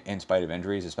win in spite of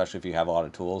injuries, especially if you have a lot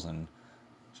of tools. And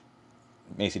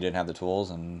Macy didn't have the tools,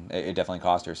 and it definitely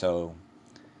cost her. So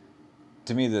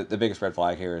to me, the biggest red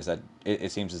flag here is that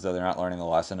it seems as though they're not learning the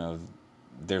lesson of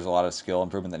there's a lot of skill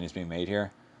improvement that needs to be made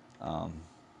here. Um,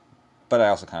 but I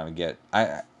also kind of get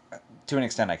I to an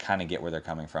extent I kind of get where they're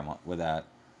coming from with that.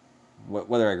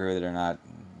 Whether I agree with it or not,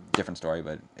 different story.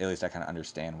 But at least I kind of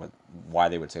understand why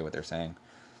they would say what they're saying.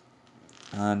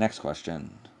 Next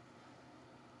question: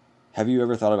 have you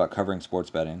ever thought about covering sports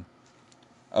betting?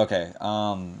 Okay.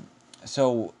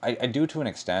 So I do to an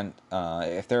extent.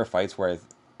 If there are fights where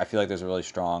I feel like there's a really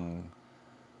strong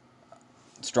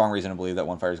reason to believe that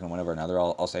one fighter is going to win over another,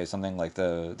 I'll say something like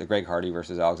the Greg Hardy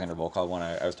versus Alexander Volkov one.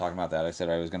 I was talking about that. I said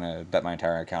I was going to bet my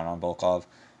entire account on Volkov,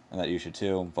 and that you should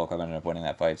too. Volkov ended up winning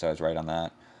that fight, so I was right on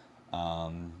that.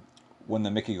 Um, when the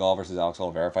Mickey Gall versus Alex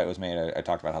Oliveira fight was made, I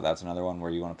talked about how that's another one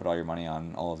where you want to put all your money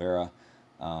on Oliveira.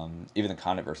 Even the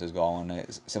Condit versus Gall one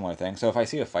is a similar thing. So if I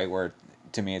see a fight where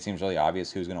to me it seems really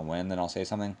obvious who's going to win, then I'll say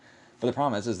something. But the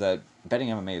problem is that betting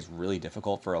MMA is really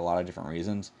difficult for a lot of different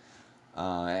reasons.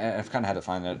 I've kind of had to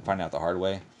find out the hard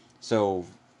way. So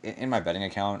in my betting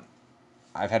account,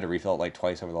 I've had to refill it like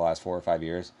twice over the last 4 or 5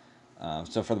 years.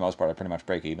 So for the most part, I pretty much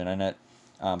break even in it.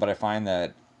 But I find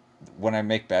that when I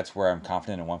make bets where I'm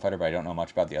confident in one fighter but I don't know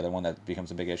much about the other one, that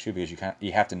becomes a big issue because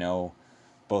you have to know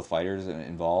both fighters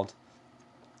involved.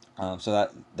 So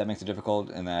that makes it difficult.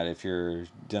 In that if you're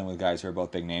dealing with guys who are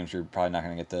both big names, you're probably not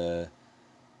going to get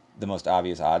the most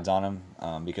obvious odds on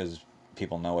them because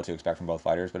people know what to expect from both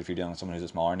fighters. But if you're dealing with someone who's a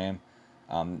smaller name,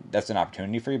 that's an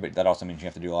opportunity for you. But that also means you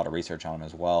have to do a lot of research on them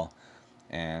as well.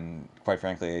 And quite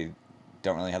frankly, I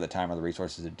don't really have the time or the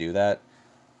resources to do that.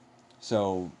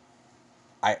 So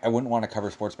I wouldn't want to cover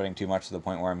sports betting too much to the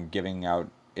point where I'm giving out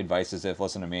advice as if,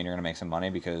 listen to me and you're going to make some money,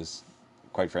 because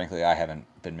quite frankly, I haven't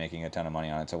been making a ton of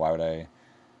money on it. So why would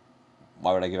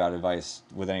I give out advice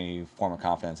with any form of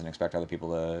confidence and expect other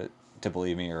people to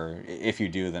believe me? Or if you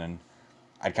do, then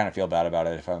I'd kind of feel bad about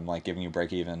it if I'm like giving you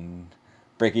break even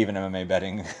MMA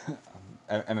betting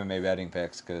MMA betting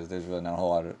picks, because there's really not a whole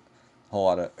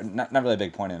lot of not really a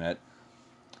big point in it.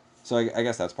 So I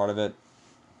guess that's part of it.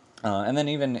 And then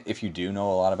even if you do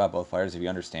know a lot about both fighters, if you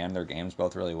understand their games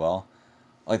both really well,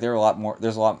 like there's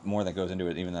a lot more that goes into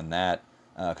it even than that,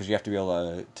 because you have to be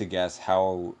able to guess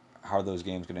how those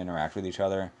games can interact with each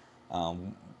other.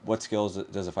 What skills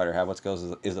does a fighter have? What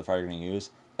skills is the fighter going to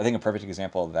use? I think a perfect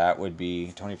example of that would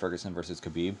be Tony Ferguson versus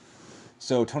Khabib.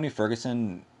 So Tony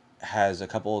Ferguson has a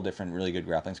couple of different really good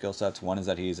grappling skill sets. One is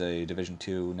that he's a Division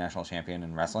II national champion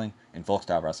in wrestling, in folk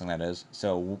style wrestling, that is.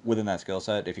 So within that skill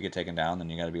set, if you get taken down, then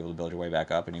you got to be able to build your way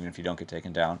back up. And even if you don't get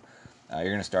taken down, you're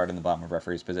going to start in the bottom of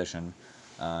referee's position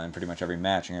in pretty much every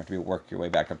match. And you have to work your way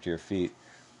back up to your feet.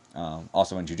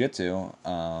 Also in jiu-jitsu,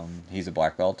 he's a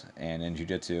black belt, and in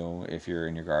jiu-jitsu, if you're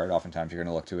in your guard, oftentimes you're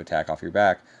going to look to attack off your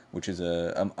back, which is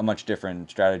a much different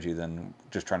strategy than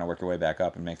just trying to work your way back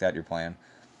up and make that your plan.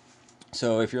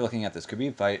 So if you're looking at this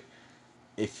Khabib fight,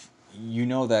 if you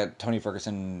know that Tony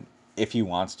Ferguson, if he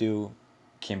wants to,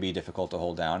 can be difficult to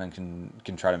hold down and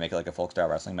can try to make it like a folk style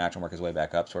wrestling match and work his way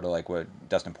back up, sort of like what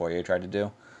Dustin Poirier tried to do.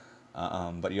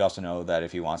 But you also know that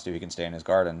if he wants to, he can stay in his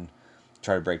guard and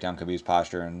try to break down Khabib's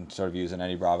posture and sort of use an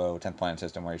Eddie Bravo 10th plan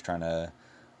system where he's trying to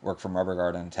work from rubber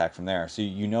guard and attack from there. So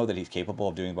you know that he's capable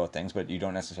of doing both things, but you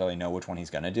don't necessarily know which one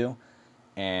he's going to do.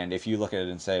 And if you look at it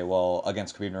and say, well,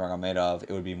 against Khabib Nurmagomedov,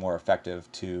 it would be more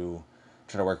effective to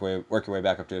try to work your way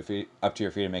back up to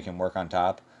your feet and make him work on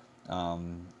top.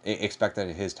 Expect that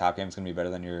his top game is going to be better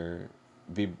than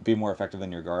be more effective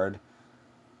than your guard.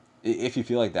 If you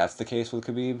feel like that's the case with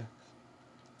Khabib,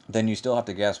 then you still have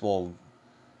to guess, well,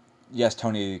 yes,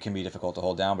 Tony can be difficult to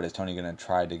hold down, but is Tony going to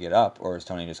try to get up, or is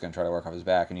Tony just going to try to work off his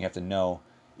back? And you have to know,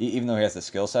 even though he has the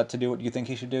skill set to do what you think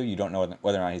he should do, you don't know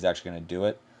whether or not he's actually going to do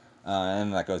it.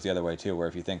 And that goes the other way too, where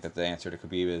if you think that the answer to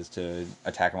Khabib is to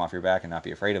attack him off your back and not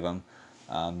be afraid of him,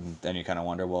 then you kind of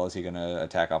wonder, well, is he going to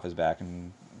attack off his back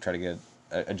and try to get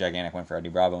a gigantic win for Eddie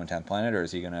Bravo in 10th Planet, or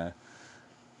is he going to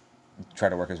try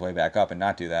to work his way back up and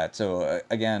not do that? So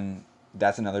again,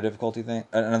 that's another difficult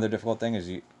thing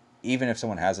is even if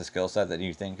someone has a skill set that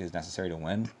you think is necessary to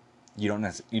win, you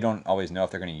don't always know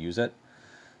if they're going to use it.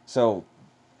 So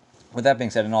with that being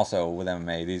said, and also with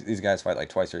MMA, these guys fight like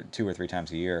twice or 2 or 3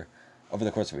 times a year. Over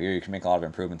the course of a year, you can make a lot of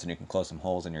improvements and you can close some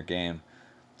holes in your game.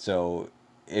 So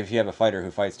if you have a fighter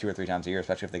who fights 2 or 3 times a year,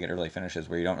 especially if they get early finishes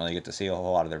where you don't really get to see a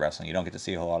whole lot of their wrestling, you don't get to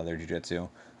see a whole lot of their jiu-jitsu.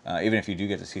 Even if you do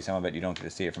get to see some of it, you don't get to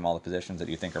see it from all the positions that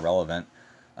you think are relevant.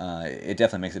 It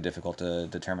definitely makes it difficult to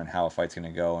determine how a fight's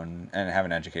going to go and have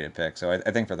an educated pick. So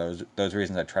I think for those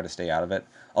reasons, I try to stay out of it.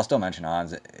 I'll still mention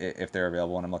odds if they're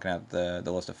available when I'm looking at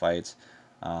the list of fights.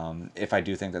 If I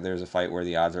do think that there's a fight where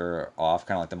the odds are off,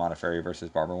 kind of like the Modafferi versus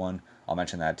Barber one, I'll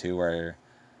mention that too, where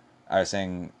I was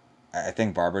saying I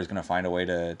think Barber is going to find a way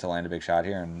to land a big shot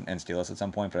here and steal us at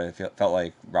some point, but I felt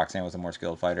like Roxanne was a more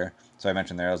skilled fighter. So I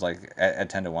mentioned there, I was like, at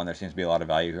 10 to 1, there seems to be a lot of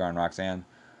value here on Roxanne.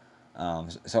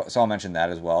 So I'll mention that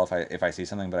as well if I see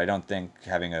something, but I don't think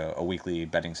having a weekly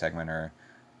betting segment or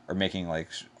making like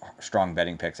strong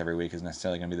betting picks every week is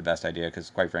necessarily going to be the best idea, because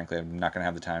quite frankly, I'm not going to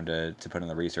have the time to put in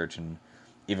the research, and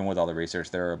even with all the research,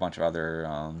 there are a bunch of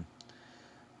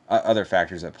other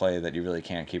factors at play that you really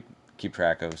can't keep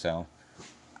track of. So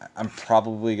I'm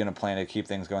probably going to plan to keep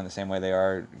things going the same way they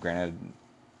are. Granted,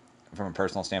 from a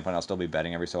personal standpoint, I'll still be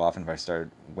betting every so often. If I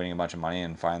start winning a bunch of money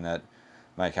and find that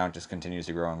my account just continues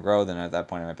to grow and grow, then at that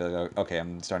point I might be like, okay,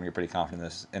 I'm starting to get pretty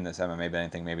confident in this MMA betting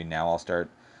thing. Maybe now I'll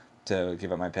start to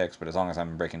give up my picks. But as long as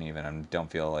I'm breaking even, I don't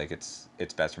feel like it's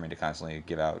best for me to constantly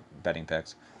give out betting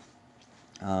picks.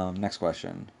 Next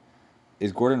question: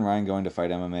 is Gordon Ryan going to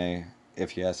fight MMA?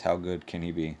 If yes, how good can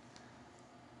he be?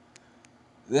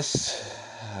 This.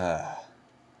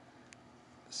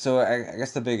 So I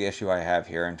guess the big issue I have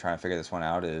here in trying to figure this one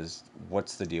out is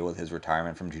what's the deal with his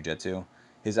retirement from jiu-jitsu?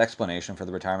 His explanation for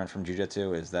the retirement from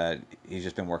jiu-jitsu is that he's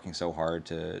just been working so hard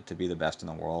to be the best in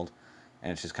the world,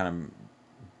 and it's just kind of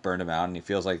burned him out, and he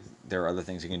feels like there are other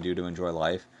things he can do to enjoy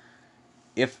life.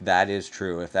 If that is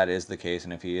true, if that is the case,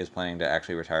 and if he is planning to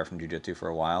actually retire from jiu-jitsu for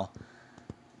a while,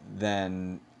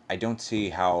 then I don't see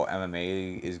how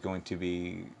MMA is going to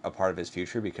be a part of his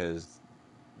future, because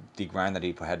the grind that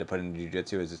he had to put into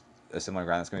jiu-jitsu is a similar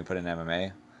grind that's going to be put in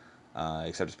MMA,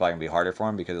 except it's probably going to be harder for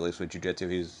him, because at least with jiu-jitsu,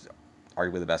 he's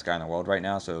arguably the best guy in the world right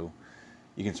now, so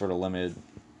you can sort of limit...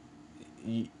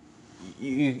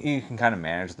 You can kind of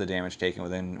manage the damage taken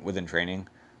within training,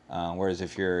 whereas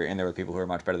if you're in there with people who are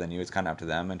much better than you, it's kind of up to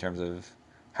them in terms of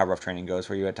how rough training goes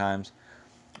for you at times.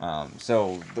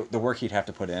 So the work he'd have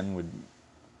to put in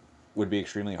would be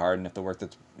extremely hard, and if the work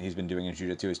that he's been doing in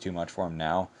jiu-jitsu is too much for him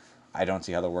now, I don't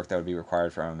see how the work that would be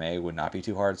required for MMA would not be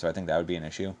too hard, so I think that would be an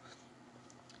issue.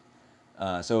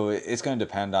 So it's going to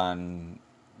depend on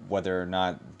whether or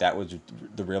not that was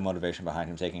the real motivation behind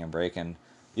him taking a break, and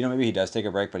maybe he does take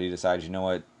a break, but he decides, I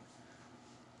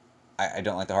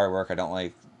don't like the hard work, I don't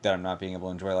like that I'm not being able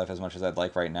to enjoy life as much as I'd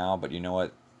like right now, but you know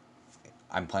what,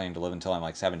 I'm planning to live until I'm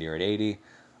like 70 or 80.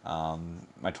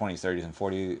 My 20s, 30s, and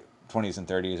 20s and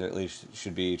 30s at least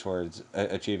should be towards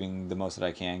achieving the most that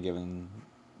I can given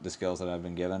the skills that I've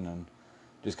been given, and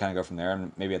just kind of go from there.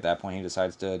 And maybe at that point he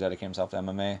decides to dedicate himself to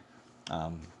MMA.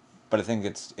 But I think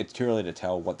it's too early to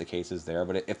tell what the case is there.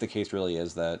 But if the case really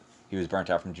is that he was burnt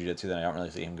out from jiu-jitsu, then I don't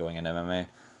really see him going into MMA.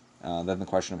 Then the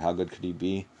question of how good could he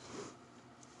be?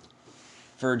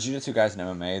 For jiu-jitsu guys in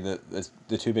MMA,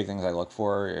 the two big things I look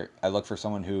for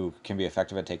someone who can be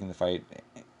effective at taking the fight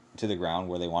to the ground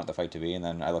where they want the fight to be, and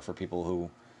then I look for people who,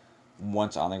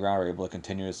 once on the ground, are able to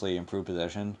continuously improve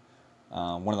position.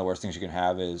 One of the worst things you can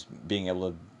have is being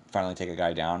able to finally take a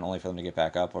guy down only for them to get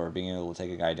back up, or being able to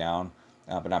take a guy down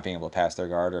but not being able to pass their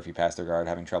guard, or if you pass their guard,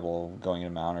 having trouble going in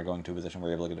a mount or going to a position where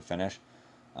you're able to get a finish.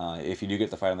 If you do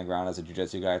get the fight on the ground as a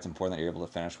jiu-jitsu guy, it's important that you're able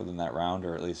to finish within that round,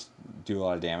 or at least do a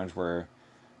lot of damage where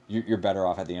you're better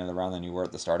off at the end of the round than you were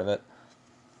at the start of it.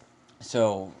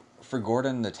 So for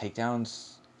Gordon, the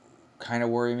takedowns kind of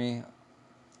worry me.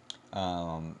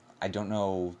 I don't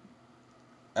know.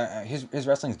 His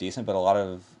wrestling's decent, but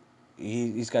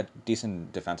he's got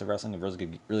decent defensive wrestling, a really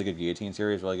good guillotine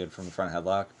series, really good from the front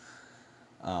headlock.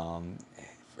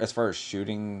 As far as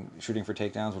shooting for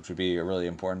takedowns, which would be a really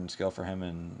important skill for him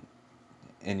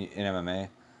in MMA,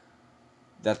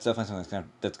 that's definitely something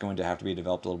that's going to have to be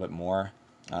developed a little bit more.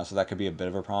 So that could be a bit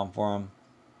of a problem for him.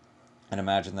 And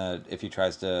imagine that if he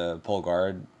tries to pull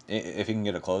guard, if he can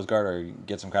get a closed guard or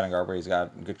get some kind of guard where he's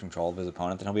got good control of his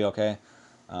opponent, then he'll be okay.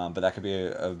 But that could be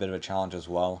a bit of a challenge as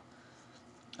well.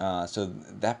 So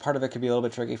that part of it could be a little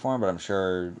bit tricky for him, but I'm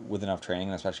sure with enough training,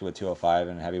 and especially with 205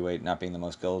 and heavyweight not being the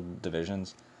most skilled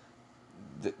divisions,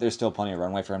 there's still plenty of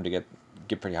runway for him to get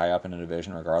pretty high up in a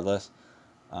division regardless.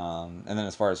 And then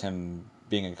as far as him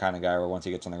being a kind of guy where once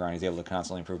he gets on the ground, he's able to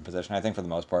constantly improve position, I think for the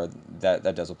most part that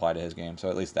does apply to his game. So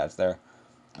at least that's there.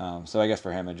 So I guess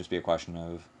for him it'd just be a question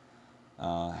of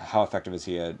how effective is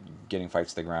he at getting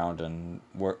fights to the ground, and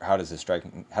how does his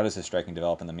striking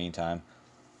develop in the meantime.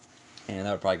 And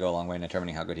that would probably go a long way in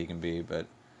determining how good he can be. But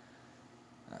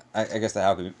I guess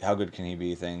the how good can he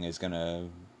be thing is gonna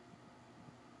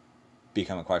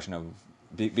become a question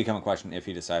if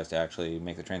he decides to actually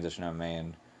make the transition to MMA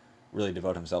and really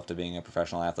devote himself to being a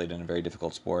professional athlete in a very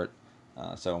difficult sport.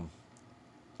 So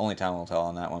only time will tell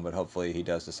on that one, but hopefully he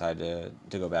does decide to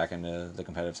go back into the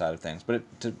competitive side of things. But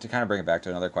to kind of bring it back to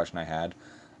another question I had,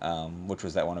 which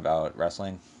was that one about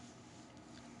wrestling.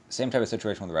 Same type of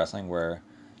situation with wrestling where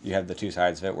you have the two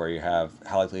sides of it, where you have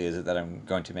how likely is it that I'm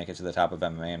going to make it to the top of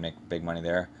MMA and make big money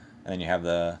there, and then you have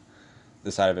the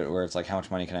side of it where it's like how much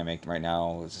money can I make right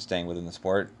now staying within the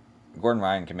sport. Gordon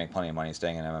Ryan can make plenty of money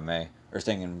staying in MMA or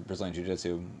staying in Brazilian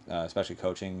Jiu-Jitsu, especially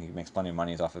coaching. He makes plenty of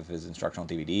money off of his instructional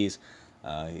DVDs.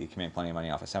 He can make plenty of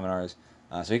money off of seminars.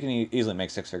 So he can easily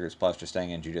make six figures plus just staying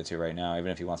in Jiu-Jitsu right now,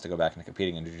 even if he wants to go back into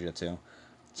competing in Jiu-Jitsu.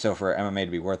 So for MMA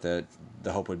to be worth it,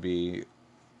 the hope would be,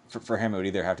 for him, it would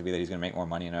either have to be that he's going to make more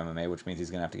money in MMA, which means he's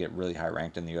going to have to get really high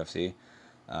ranked in the UFC,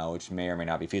 which may or may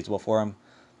not be feasible for him.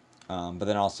 But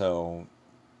then also,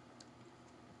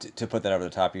 to put that over the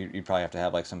top, you'd probably have to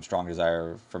have like some strong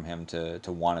desire from him to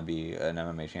want to be an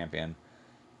MMA champion.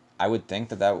 I would think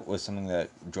that was something that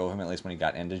drove him, at least when he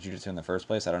got into jiu-jitsu in the first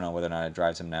place. I don't know whether or not it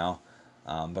drives him now.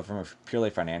 But from a purely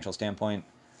financial standpoint,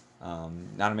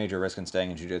 not a major risk in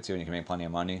staying in jiu-jitsu, and you can make plenty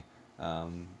of money.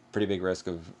 Pretty big risk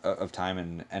of time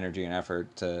and energy and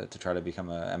effort to try to become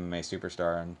a MMA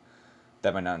superstar, and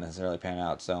that might not necessarily pan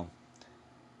out. So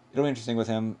it'll be interesting with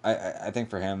him. I think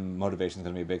for him, motivation is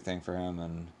going to be a big thing for him,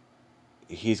 and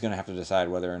he's going to have to decide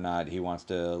whether or not he wants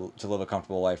to live a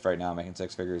comfortable life right now, making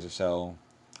six figures or so,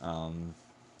 and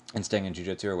staying in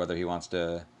jiu-jitsu, or whether he wants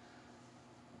to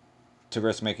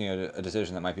risk making a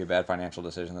decision that might be a bad financial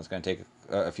decision that's going to take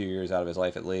a few years out of his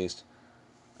life at least.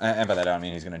 And by that I don't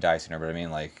mean he's going to die sooner, but I mean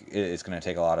like it's going to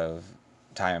take a lot of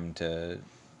time to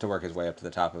work his way up to the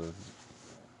top of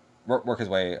the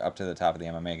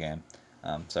MMA game.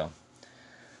 So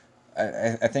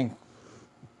I think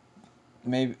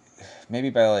maybe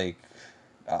by like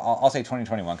I'll say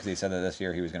 2021, because he said that this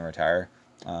year he was going to retire.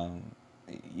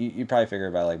 You probably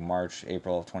figure by like March,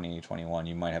 April of 2021,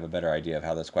 you might have a better idea of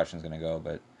how this question is going to go.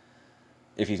 But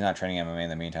if he's not training MMA in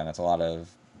the meantime, that's a lot of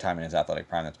time in his athletic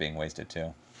prime that's being wasted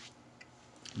too.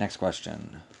 Next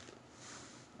question.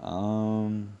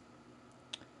 Do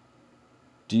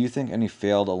you think any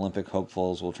failed Olympic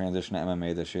hopefuls will transition to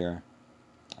MMA this year?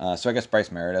 So I guess Bryce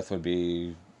Meredith would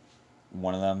be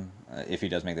one of them, if he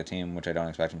does make the team, which I don't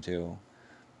expect him to.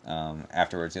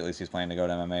 Afterwards, at least he's planning to go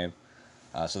to MMA.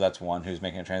 So that's one who's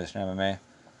making a transition to MMA.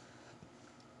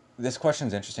 This question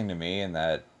is interesting to me in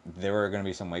that there are going to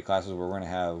be some weight classes where we're going to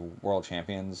have world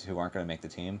champions who aren't going to make the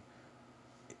team.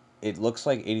 It looks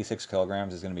like 86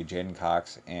 kilograms is going to be Jaden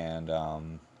Cox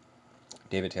and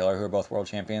David Taylor, who are both world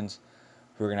champions,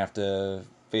 who are going to have to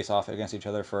face off against each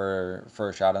other for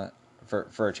a shot at,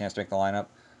 for a chance to make the lineup.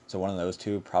 So one of those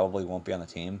two probably won't be on the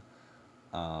team.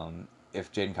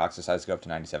 If Jaden Cox decides to go up to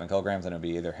 97 kilograms, then it'll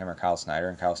be either him or Kyle Snyder.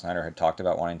 And Kyle Snyder had talked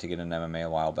about wanting to get into MMA a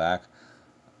while back.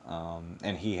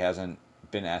 And he hasn't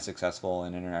been as successful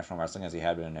in international wrestling as he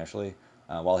had been initially.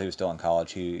 While he was still in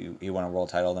college, he won a world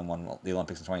title, then won the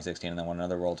Olympics in 2016, and then won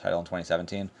another world title in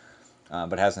 2017.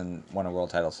 But hasn't won a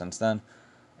world title since then.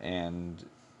 And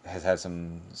has had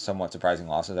some somewhat surprising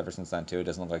losses ever since then, too. It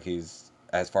doesn't look like he's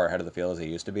as far ahead of the field as he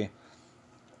used to be.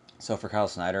 So for Kyle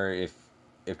Snyder,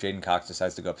 if Jaden Cox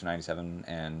decides to go up to 97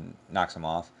 and knocks him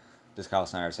off, does Kyle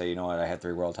Snyder say, you know what, I had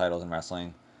 3 world titles in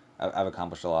wrestling, I've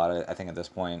accomplished a lot. I think at this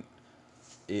point,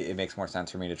 it makes more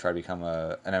sense for me to try to become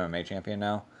an MMA champion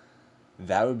now.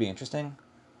 That would be interesting.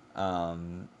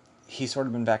 He's sort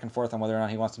of been back and forth on whether or not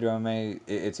he wants to do MMA.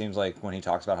 It seems like when he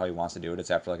talks about how he wants to do it,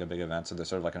 it's after like a big event, so there's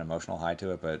sort of like an emotional high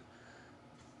to it. But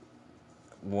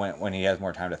when he has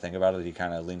more time to think about it, he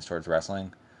kind of leans towards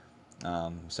wrestling.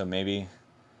 So maybe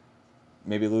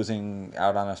losing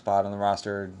out on a spot on the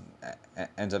roster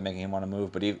ends up making him want to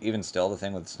move. But even still, the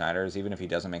thing with Snyder is even if he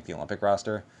doesn't make the Olympic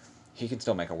roster, he can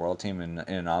still make a world team in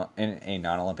a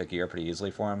non-Olympic year pretty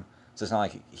easily for him. So it's not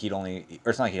like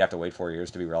it's not like he'd have to wait 4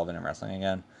 years to be relevant in wrestling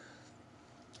again.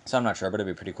 So I'm not sure, but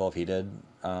it'd be pretty cool if he did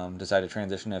decide to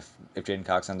transition. If Jaden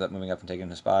Cox ends up moving up and taking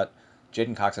his spot,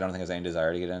 Jaden Cox I don't think has any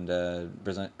desire to get into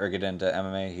Brazilian or get into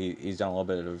MMA. He's done a little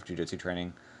bit of jiu-jitsu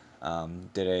training.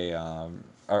 Did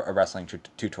a wrestling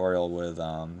tutorial with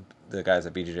the guys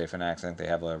at BJJ Fanatics. I think they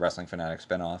have a Wrestling Fanatic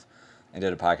spinoff, and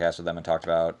did a podcast with them and talked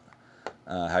about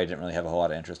how he didn't really have a whole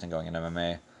lot of interest in going in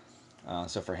MMA.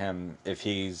 So for him, if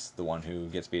he's the one who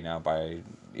gets beaten out by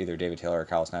either David Taylor or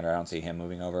Kyle Snyder, I don't see him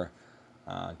moving over.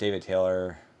 David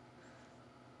Taylor,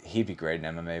 he'd be great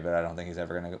in MMA, but I don't think he's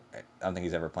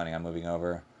ever planning on moving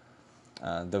over.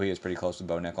 Though he is pretty close to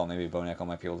Bo Nickel, maybe Bo Nickel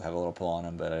might be able to have a little pull on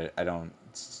him, but I don't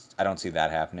see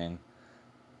that happening.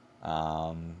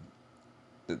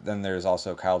 Then there's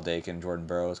also Kyle Dake and Jordan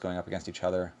Burroughs going up against each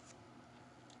other.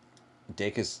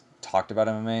 Dake has talked about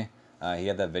MMA. He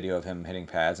had that video of him hitting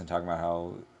pads and talking about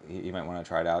how he might want to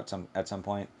try it out at some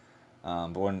point.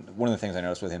 But one of the things I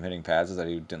noticed with him hitting pads is that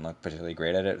he didn't look particularly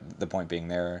great at it. The point being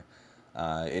there,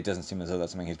 it doesn't seem as though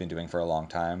that's something he's been doing for a long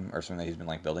time or something that he's been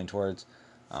like building towards.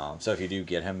 So if you do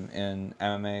get him in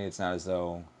MMA, it's not as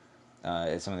though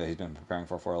it's something that he's been preparing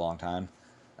for a long time.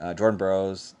 Jordan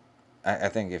Burroughs, I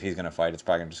think if he's going to fight, it's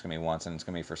probably just going to be once, and it's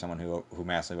going to be for someone who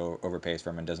massively overpays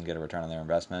for him and doesn't get a return on their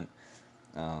investment.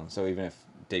 So even if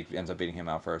Dake ends up beating him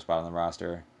out for a spot on the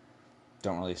roster,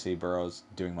 don't really see Burroughs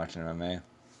doing much in MMA.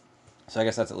 So I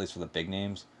guess that's at least for the big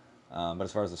names. But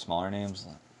as far as the smaller names,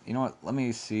 you know what? Let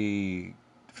me see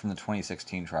from the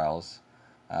 2016 trials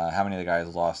how many of the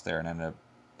guys lost there and ended up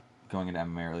going into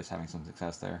MMA or at least having some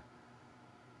success there.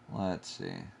 Let's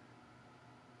see.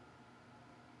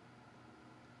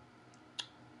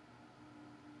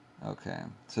 Okay,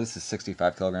 so this is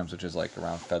 65 kilograms, which is like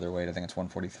around featherweight. I think it's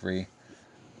 143.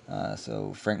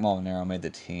 So Frank Molinaro made the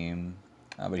team,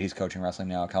 but he's coaching wrestling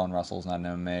now. Colin Russell's not in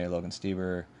MMA. Logan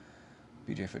Stieber,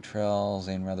 BJ Futrell,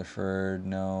 Zane Rutherford,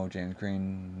 no. James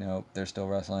Green, nope. They're still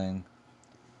wrestling.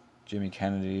 Jimmy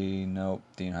Kennedy, nope.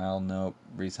 Dean Heil, nope.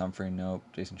 Reese Humphrey, nope.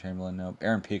 Jason Chamberlain, nope.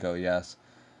 Aaron Pico, yes.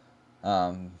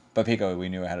 But Pico, we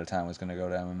knew ahead of time was going to go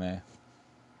to MMA.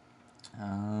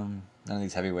 None of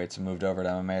these heavyweights have moved over to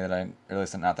MMA or at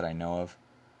least not that I know of.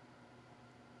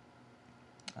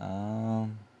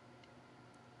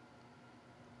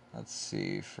 Let's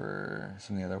see for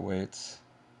some of the other weights.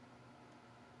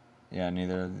 Yeah,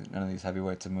 none of these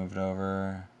heavyweights have moved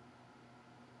over.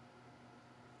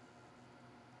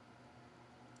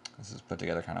 This is put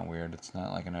together kind of weird. It's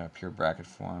not like in a pure bracket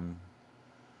form.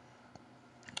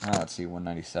 Let's see,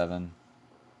 197.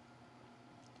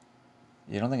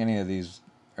 Yeah, I don't think any of these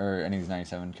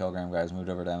 97 kilogram guys moved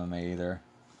over to MMA either.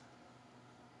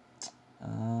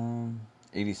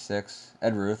 86.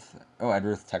 Ed Ruth. Oh, Ed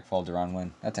Ruth, Tech Fall, Deron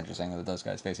Wynn. That's interesting that those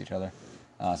guys face each other.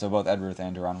 So both Ed Ruth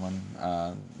and Deron Wynn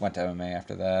went to MMA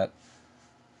after that.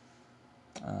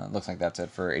 Looks like that's it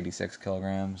for 86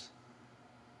 kilograms.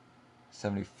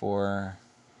 74.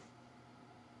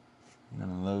 None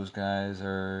of those guys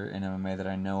are in MMA that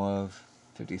I know of.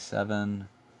 57.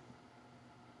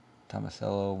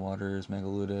 Tomasello, Waters,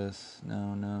 Megaludis.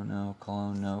 No.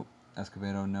 Colon, nope.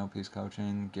 Escobedo, nope. He's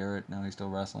coaching. Garrett, no, he's still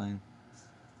wrestling.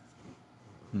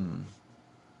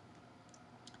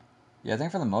 Yeah, I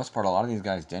think for the most part, a lot of these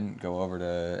guys didn't go over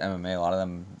to MMA.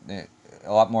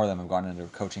 A lot more of them have gone into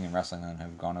coaching and wrestling than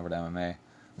have gone over to MMA,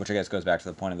 which I guess goes back to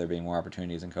the point of there being more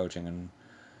opportunities in coaching and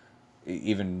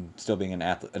even still being an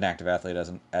active athlete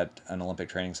at an Olympic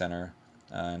training center,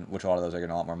 which a lot of those are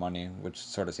getting a lot more money, which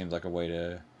sort of seems like a way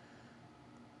to,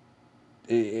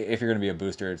 if you're going to be a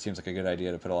booster, it seems like a good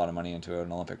idea to put a lot of money into an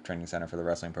Olympic training center for the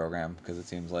wrestling program, because it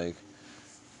seems like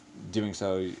doing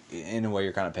so, in a way,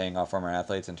 you're kind of paying off former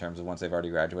athletes in terms of once they've already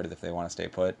graduated, if they want to stay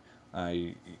put,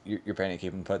 you're paying to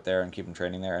keep them put there and keep them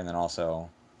training there, and then also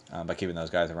by keeping those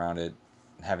guys around it,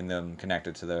 having them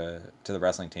connected to the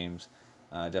wrestling teams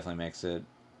definitely makes it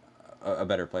a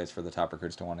better place for the top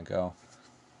recruits to want to go.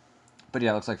 But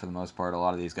yeah, it looks like for the most part, a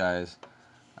lot of these guys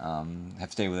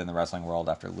have stayed within the wrestling world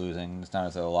after losing. It's not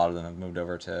as though a lot of them have moved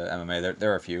over to MMA.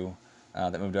 There are a few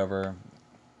that moved over.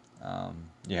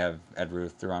 You have Ed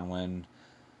Ruth, Deron Wynn,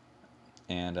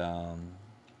 and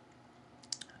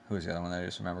who was the other one that I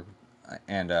just remembered?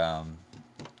 And Aaron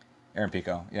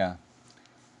Pico, yeah.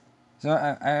 So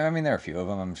I mean, there are a few of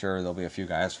them. I'm sure there'll be a few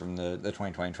guys from the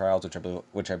 2020 trials,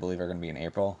 which I believe are going to be in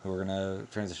April, who are going to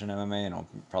transition to MMA, and will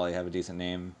probably have a decent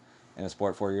name in a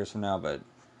sport 4 years from now, but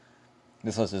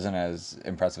this list isn't as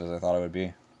impressive as I thought it would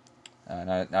be.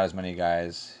 Not as many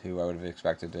guys who I would have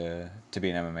expected to be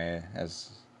in MMA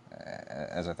as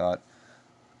I thought.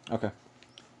 Okay.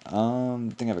 I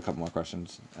think I have a couple more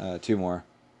questions. Two more.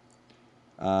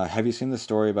 Have you seen the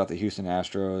story about the Houston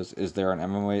Astros? Is there an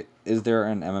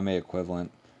MMA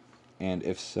equivalent? And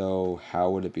if so, how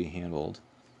would it be handled?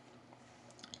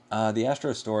 The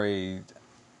Astros story,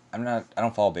 I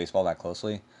don't follow baseball that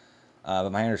closely, but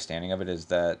my understanding of it is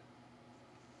that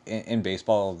in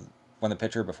baseball, when the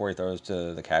pitcher, before he throws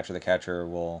to the catcher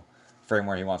will frame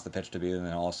where he wants the pitch to be, and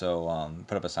then also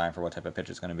put up a sign for what type of pitch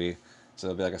it's going to be. So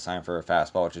there'll be like a sign for a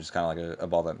fastball, which is kind of like a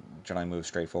ball that generally moves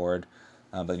straight forward.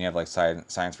 But then you have like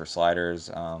signs for sliders.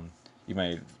 You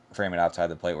might frame it outside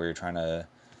the plate where you're trying to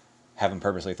have him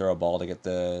purposely throw a ball to get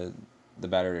the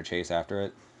batter to chase after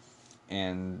it.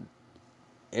 And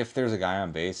if there's a guy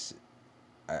on base,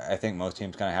 I think most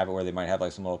teams kind of have it where they might have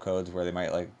like some little codes where they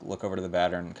might like look over to the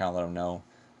batter and kind of let them know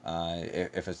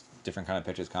if a different kind of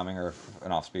pitch is coming, or if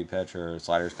an off-speed pitch or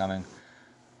slider is coming,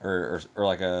 or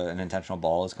like an intentional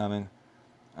ball is coming.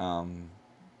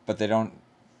 But they don't.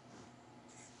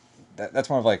 That's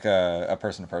more of like a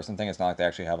person-to-person thing. It's not like they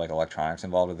actually have like electronics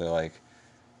involved, where they're like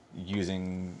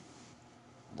using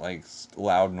like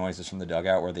loud noises from the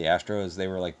dugout. Where the Astros, they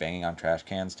were like banging on trash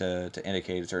cans to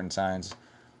indicate certain signs.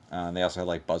 They also had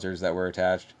like buzzers that were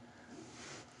attached.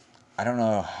 I don't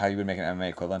know how you would make an MMA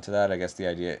equivalent to that. I guess the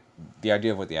idea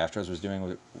of what the Astros was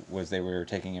doing was they were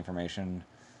taking information.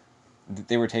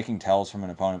 They were taking tells from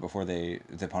an opponent before the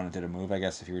opponent did a move. I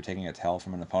guess if you were taking a tell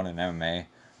from an opponent in MMA,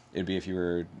 it'd be if you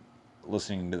were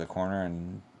listening to the corner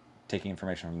and taking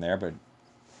information from there. But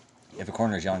if a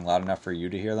corner is yelling loud enough for you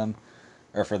to hear them,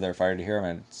 or for their fighter to hear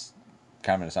them, it's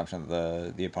kind of an assumption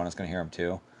that the opponent's going to hear them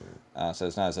too. So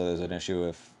it's not as though there's an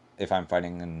issue if I'm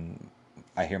fighting and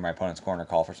I hear my opponent's corner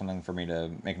call for something for me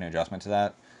to make an adjustment to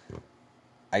that.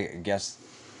 I guess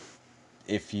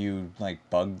if you like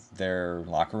bugged their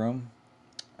locker room,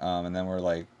 and then we're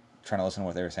like trying to listen to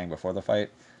what they were saying before the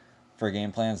fight for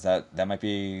game plans, that might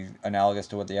be analogous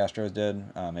to what the Astros did.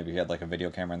 Maybe you had like a video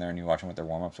camera in there and you watching what their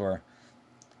warm ups were.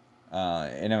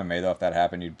 In MMA though, if that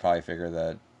happened, you'd probably figure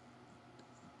that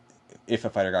if a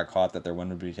fighter got caught, that their win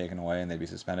would be taken away and they'd be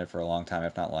suspended for a long time,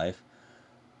 if not life.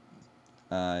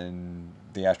 In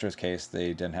the Astros case, they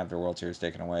didn't have their World Series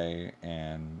taken away,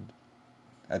 and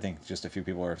I think just a few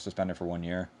people were suspended for 1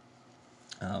 year.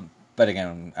 But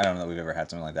again, I don't know that we've ever had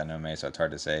something like that in MMA, so it's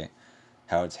hard to say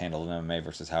how it's handled in MMA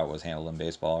versus how it was handled in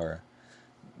baseball, or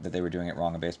that they were doing it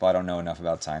wrong in baseball. I don't know enough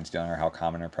about sign stealing or how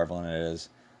common or prevalent it is.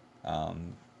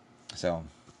 So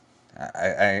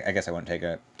I guess I wouldn't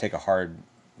take a hard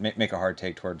make a hard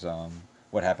take towards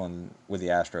what happened with the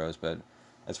Astros, but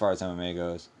as far as MMA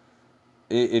goes,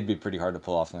 it'd be pretty hard to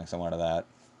pull off something similar to that.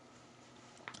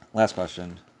 Last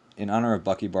question. In honor of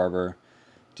Bucky Barber,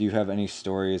 do you have any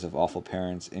stories of awful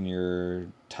parents in your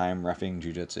time reffing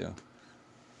jiu-jitsu?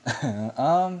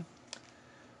 Not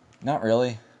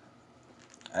really.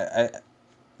 I,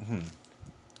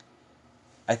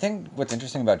 I I think what's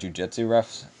interesting about jiu-jitsu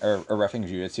refs, or reffing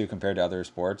jiu-jitsu compared to other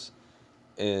sports,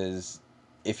 is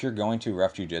if you're going to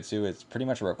ref jiu-jitsu, it's pretty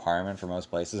much a requirement for most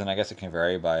places, and I guess it can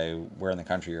vary by where in the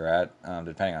country you're at,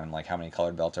 depending on like how many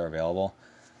colored belts are available.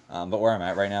 But where I'm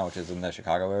at right now, which is in the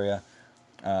Chicago area,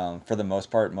 for the most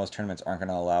part, most tournaments aren't going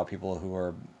to allow people who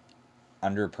are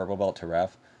under purple belt to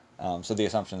ref. So the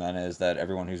assumption then is that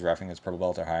everyone who's refing is purple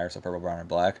belt or higher, so purple, brown, or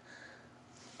black.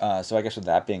 So I guess with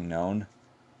that being known,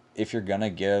 if you're gonna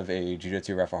give a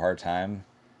jiu-jitsu ref a hard time,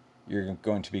 you're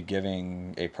going to be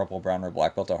giving a purple, brown, or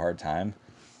black belt a hard time.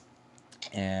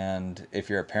 And if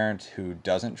you're a parent who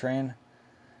doesn't train,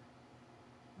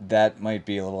 that might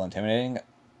be a little intimidating.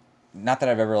 Not that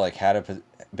I've ever like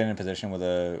been in a position with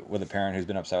a parent who's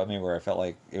been upset with me where I felt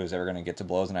like it was ever going to get to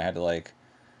blows and I had to like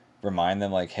remind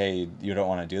them like, hey, you don't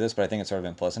want to do this. But I think it's sort of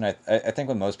implicit. I think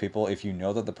with most people, if you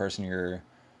know that the person you're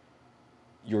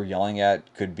yelling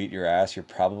at could beat your ass, you're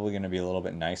probably going to be a little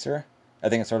bit nicer. I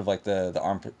think it's sort of like the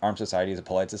armed society is a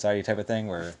polite society type of thing,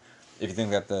 where if you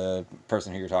think that the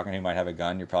person who you're talking to might have a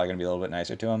gun, you're probably going to be a little bit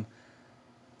nicer to him.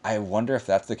 I wonder if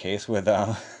that's the case with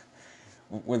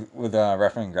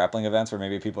refereeing grappling events, where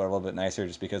maybe people are a little bit nicer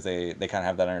just because they kind of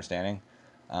have that understanding.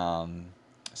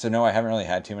 So no, I haven't really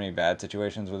had too many bad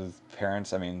situations with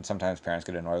parents. I mean, sometimes parents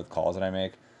get annoyed with calls that I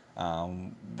make.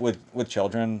 With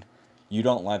children, you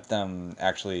don't let them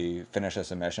actually finish a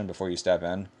submission before you step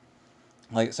in.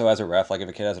 Like, so as a ref, like if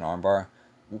a kid has an armbar,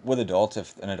 with adults,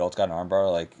 if an adult's got an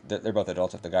armbar, like they're both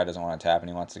adults. If the guy doesn't want to tap and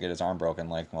he wants to get his arm broken,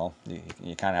 like, well,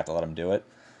 you kind of have to let him do it.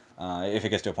 If it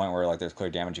gets to a point where like there's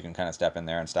clear damage, you can kind of step in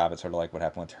there and stop it, sort of like what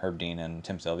happened with Herb Dean and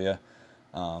Tim Sylvia.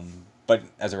 But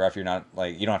as a ref, you're not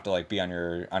like you don't have to like be on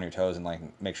your toes and like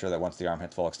make sure that once the arm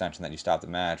hits full extension that you stop the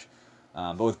match.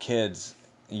 But with kids,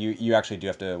 you actually do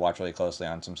have to watch really closely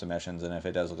on some submissions, and if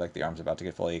it does look like the arm's about to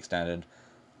get fully extended,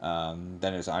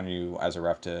 then it's on you as a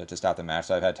ref to stop the match.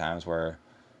 So I've had times where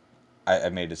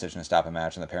I've made a decision to stop a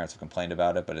match, and the parents have complained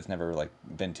about it, but it's never like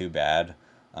been too bad.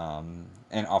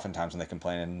 And oftentimes when they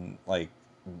complain, like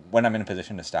when I'm in a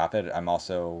position to stop it, I'm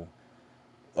also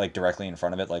like directly in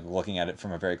front of it, like looking at it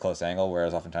from a very close angle.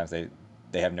 Whereas oftentimes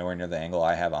they have nowhere near the angle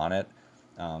I have on it.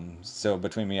 So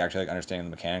between me actually like understanding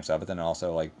the mechanics of it, and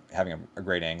also like having a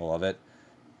great angle of it,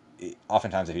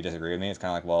 oftentimes if you disagree with me, it's kind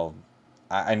of like, well,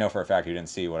 I know for a fact you didn't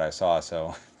see what I saw,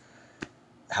 so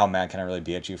how mad can I really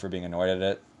be at you for being annoyed at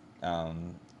it?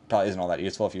 Probably isn't all that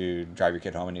useful if you drive your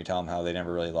kid home and you tell them how they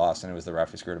never really lost and it was the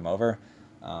ref who screwed them over.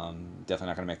 Definitely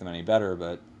not going to make them any better,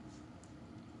 but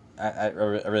I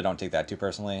really don't take that too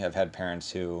personally. I've had parents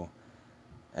who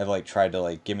have like tried to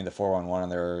like give me the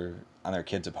 411 on their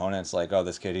kids' opponents, like, oh,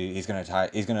 this kid he's gonna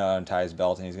untie his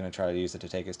belt and he's gonna try to use it to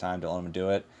take his time. Don't let him do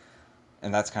it,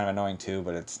 and that's kind of annoying too.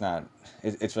 But it's not.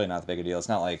 It's really not the big a deal. It's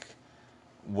not like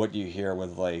what you hear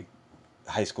with like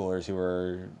high schoolers who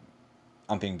are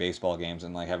umping baseball games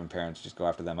and like having parents just go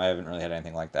after them. I haven't really had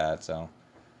anything like that. So,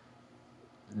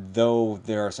 though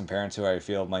there are some parents who I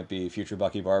feel might be future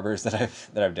Bucky Barbers that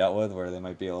I've dealt with, where they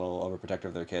might be a little overprotective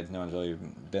of their kids. No one's really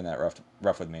been that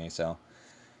rough with me. So,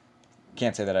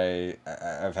 can't say that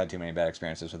I've had too many bad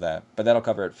experiences with that. But that'll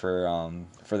cover it for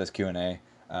this Q&A.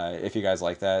 If you guys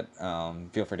like that,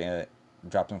 feel free to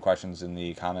drop some questions in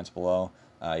the comments below.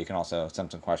 You can also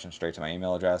send some questions straight to my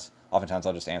email address. Oftentimes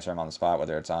I'll just answer them on the spot,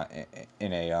 whether it's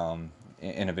in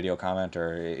a video comment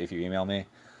or if you email me.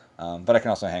 But I can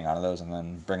also hang on to those and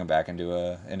then bring them back into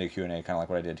a Q&A, kind of like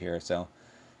what I did here. So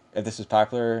if this is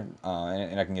popular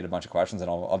and I can get a bunch of questions, then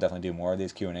I'll definitely do more of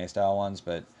these Q&A style ones.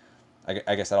 But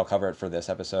I guess that'll cover it for this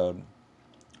episode.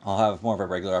 I'll have more of a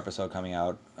regular episode coming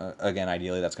out. Again,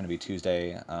 ideally, that's going to be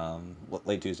Tuesday,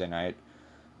 late Tuesday night.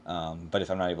 But if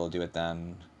I'm not able to do it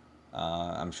then,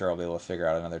 I'm sure I'll be able to figure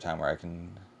out another time where I can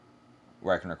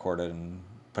record it and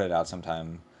put it out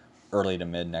sometime early to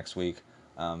mid next week.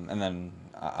 And then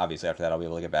obviously after that, I'll be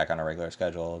able to get back on a regular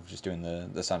schedule of just doing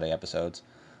the Sunday episodes.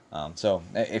 So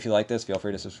if you like this, feel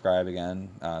free to subscribe again.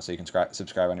 So you can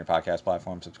subscribe on your podcast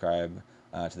platform, subscribe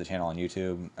to the channel on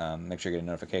YouTube. Make sure you get a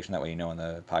notification. That way you know when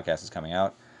the podcast is coming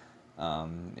out.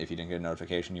 If you didn't get a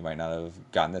notification, you might not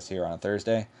have gotten this here on a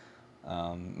Thursday.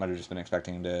 Might have just been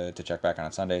expecting to check back on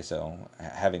a Sunday. So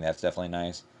having that's definitely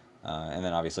nice. And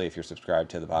then obviously if you're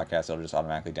subscribed to the podcast, it'll just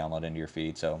automatically download into your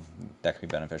feed. So that could be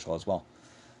beneficial as well.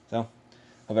 So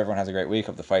hope everyone has a great week.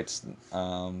 Hope the fights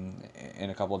in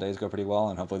a couple of days go pretty well.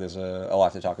 And hopefully there's a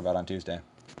lot to talk about on Tuesday.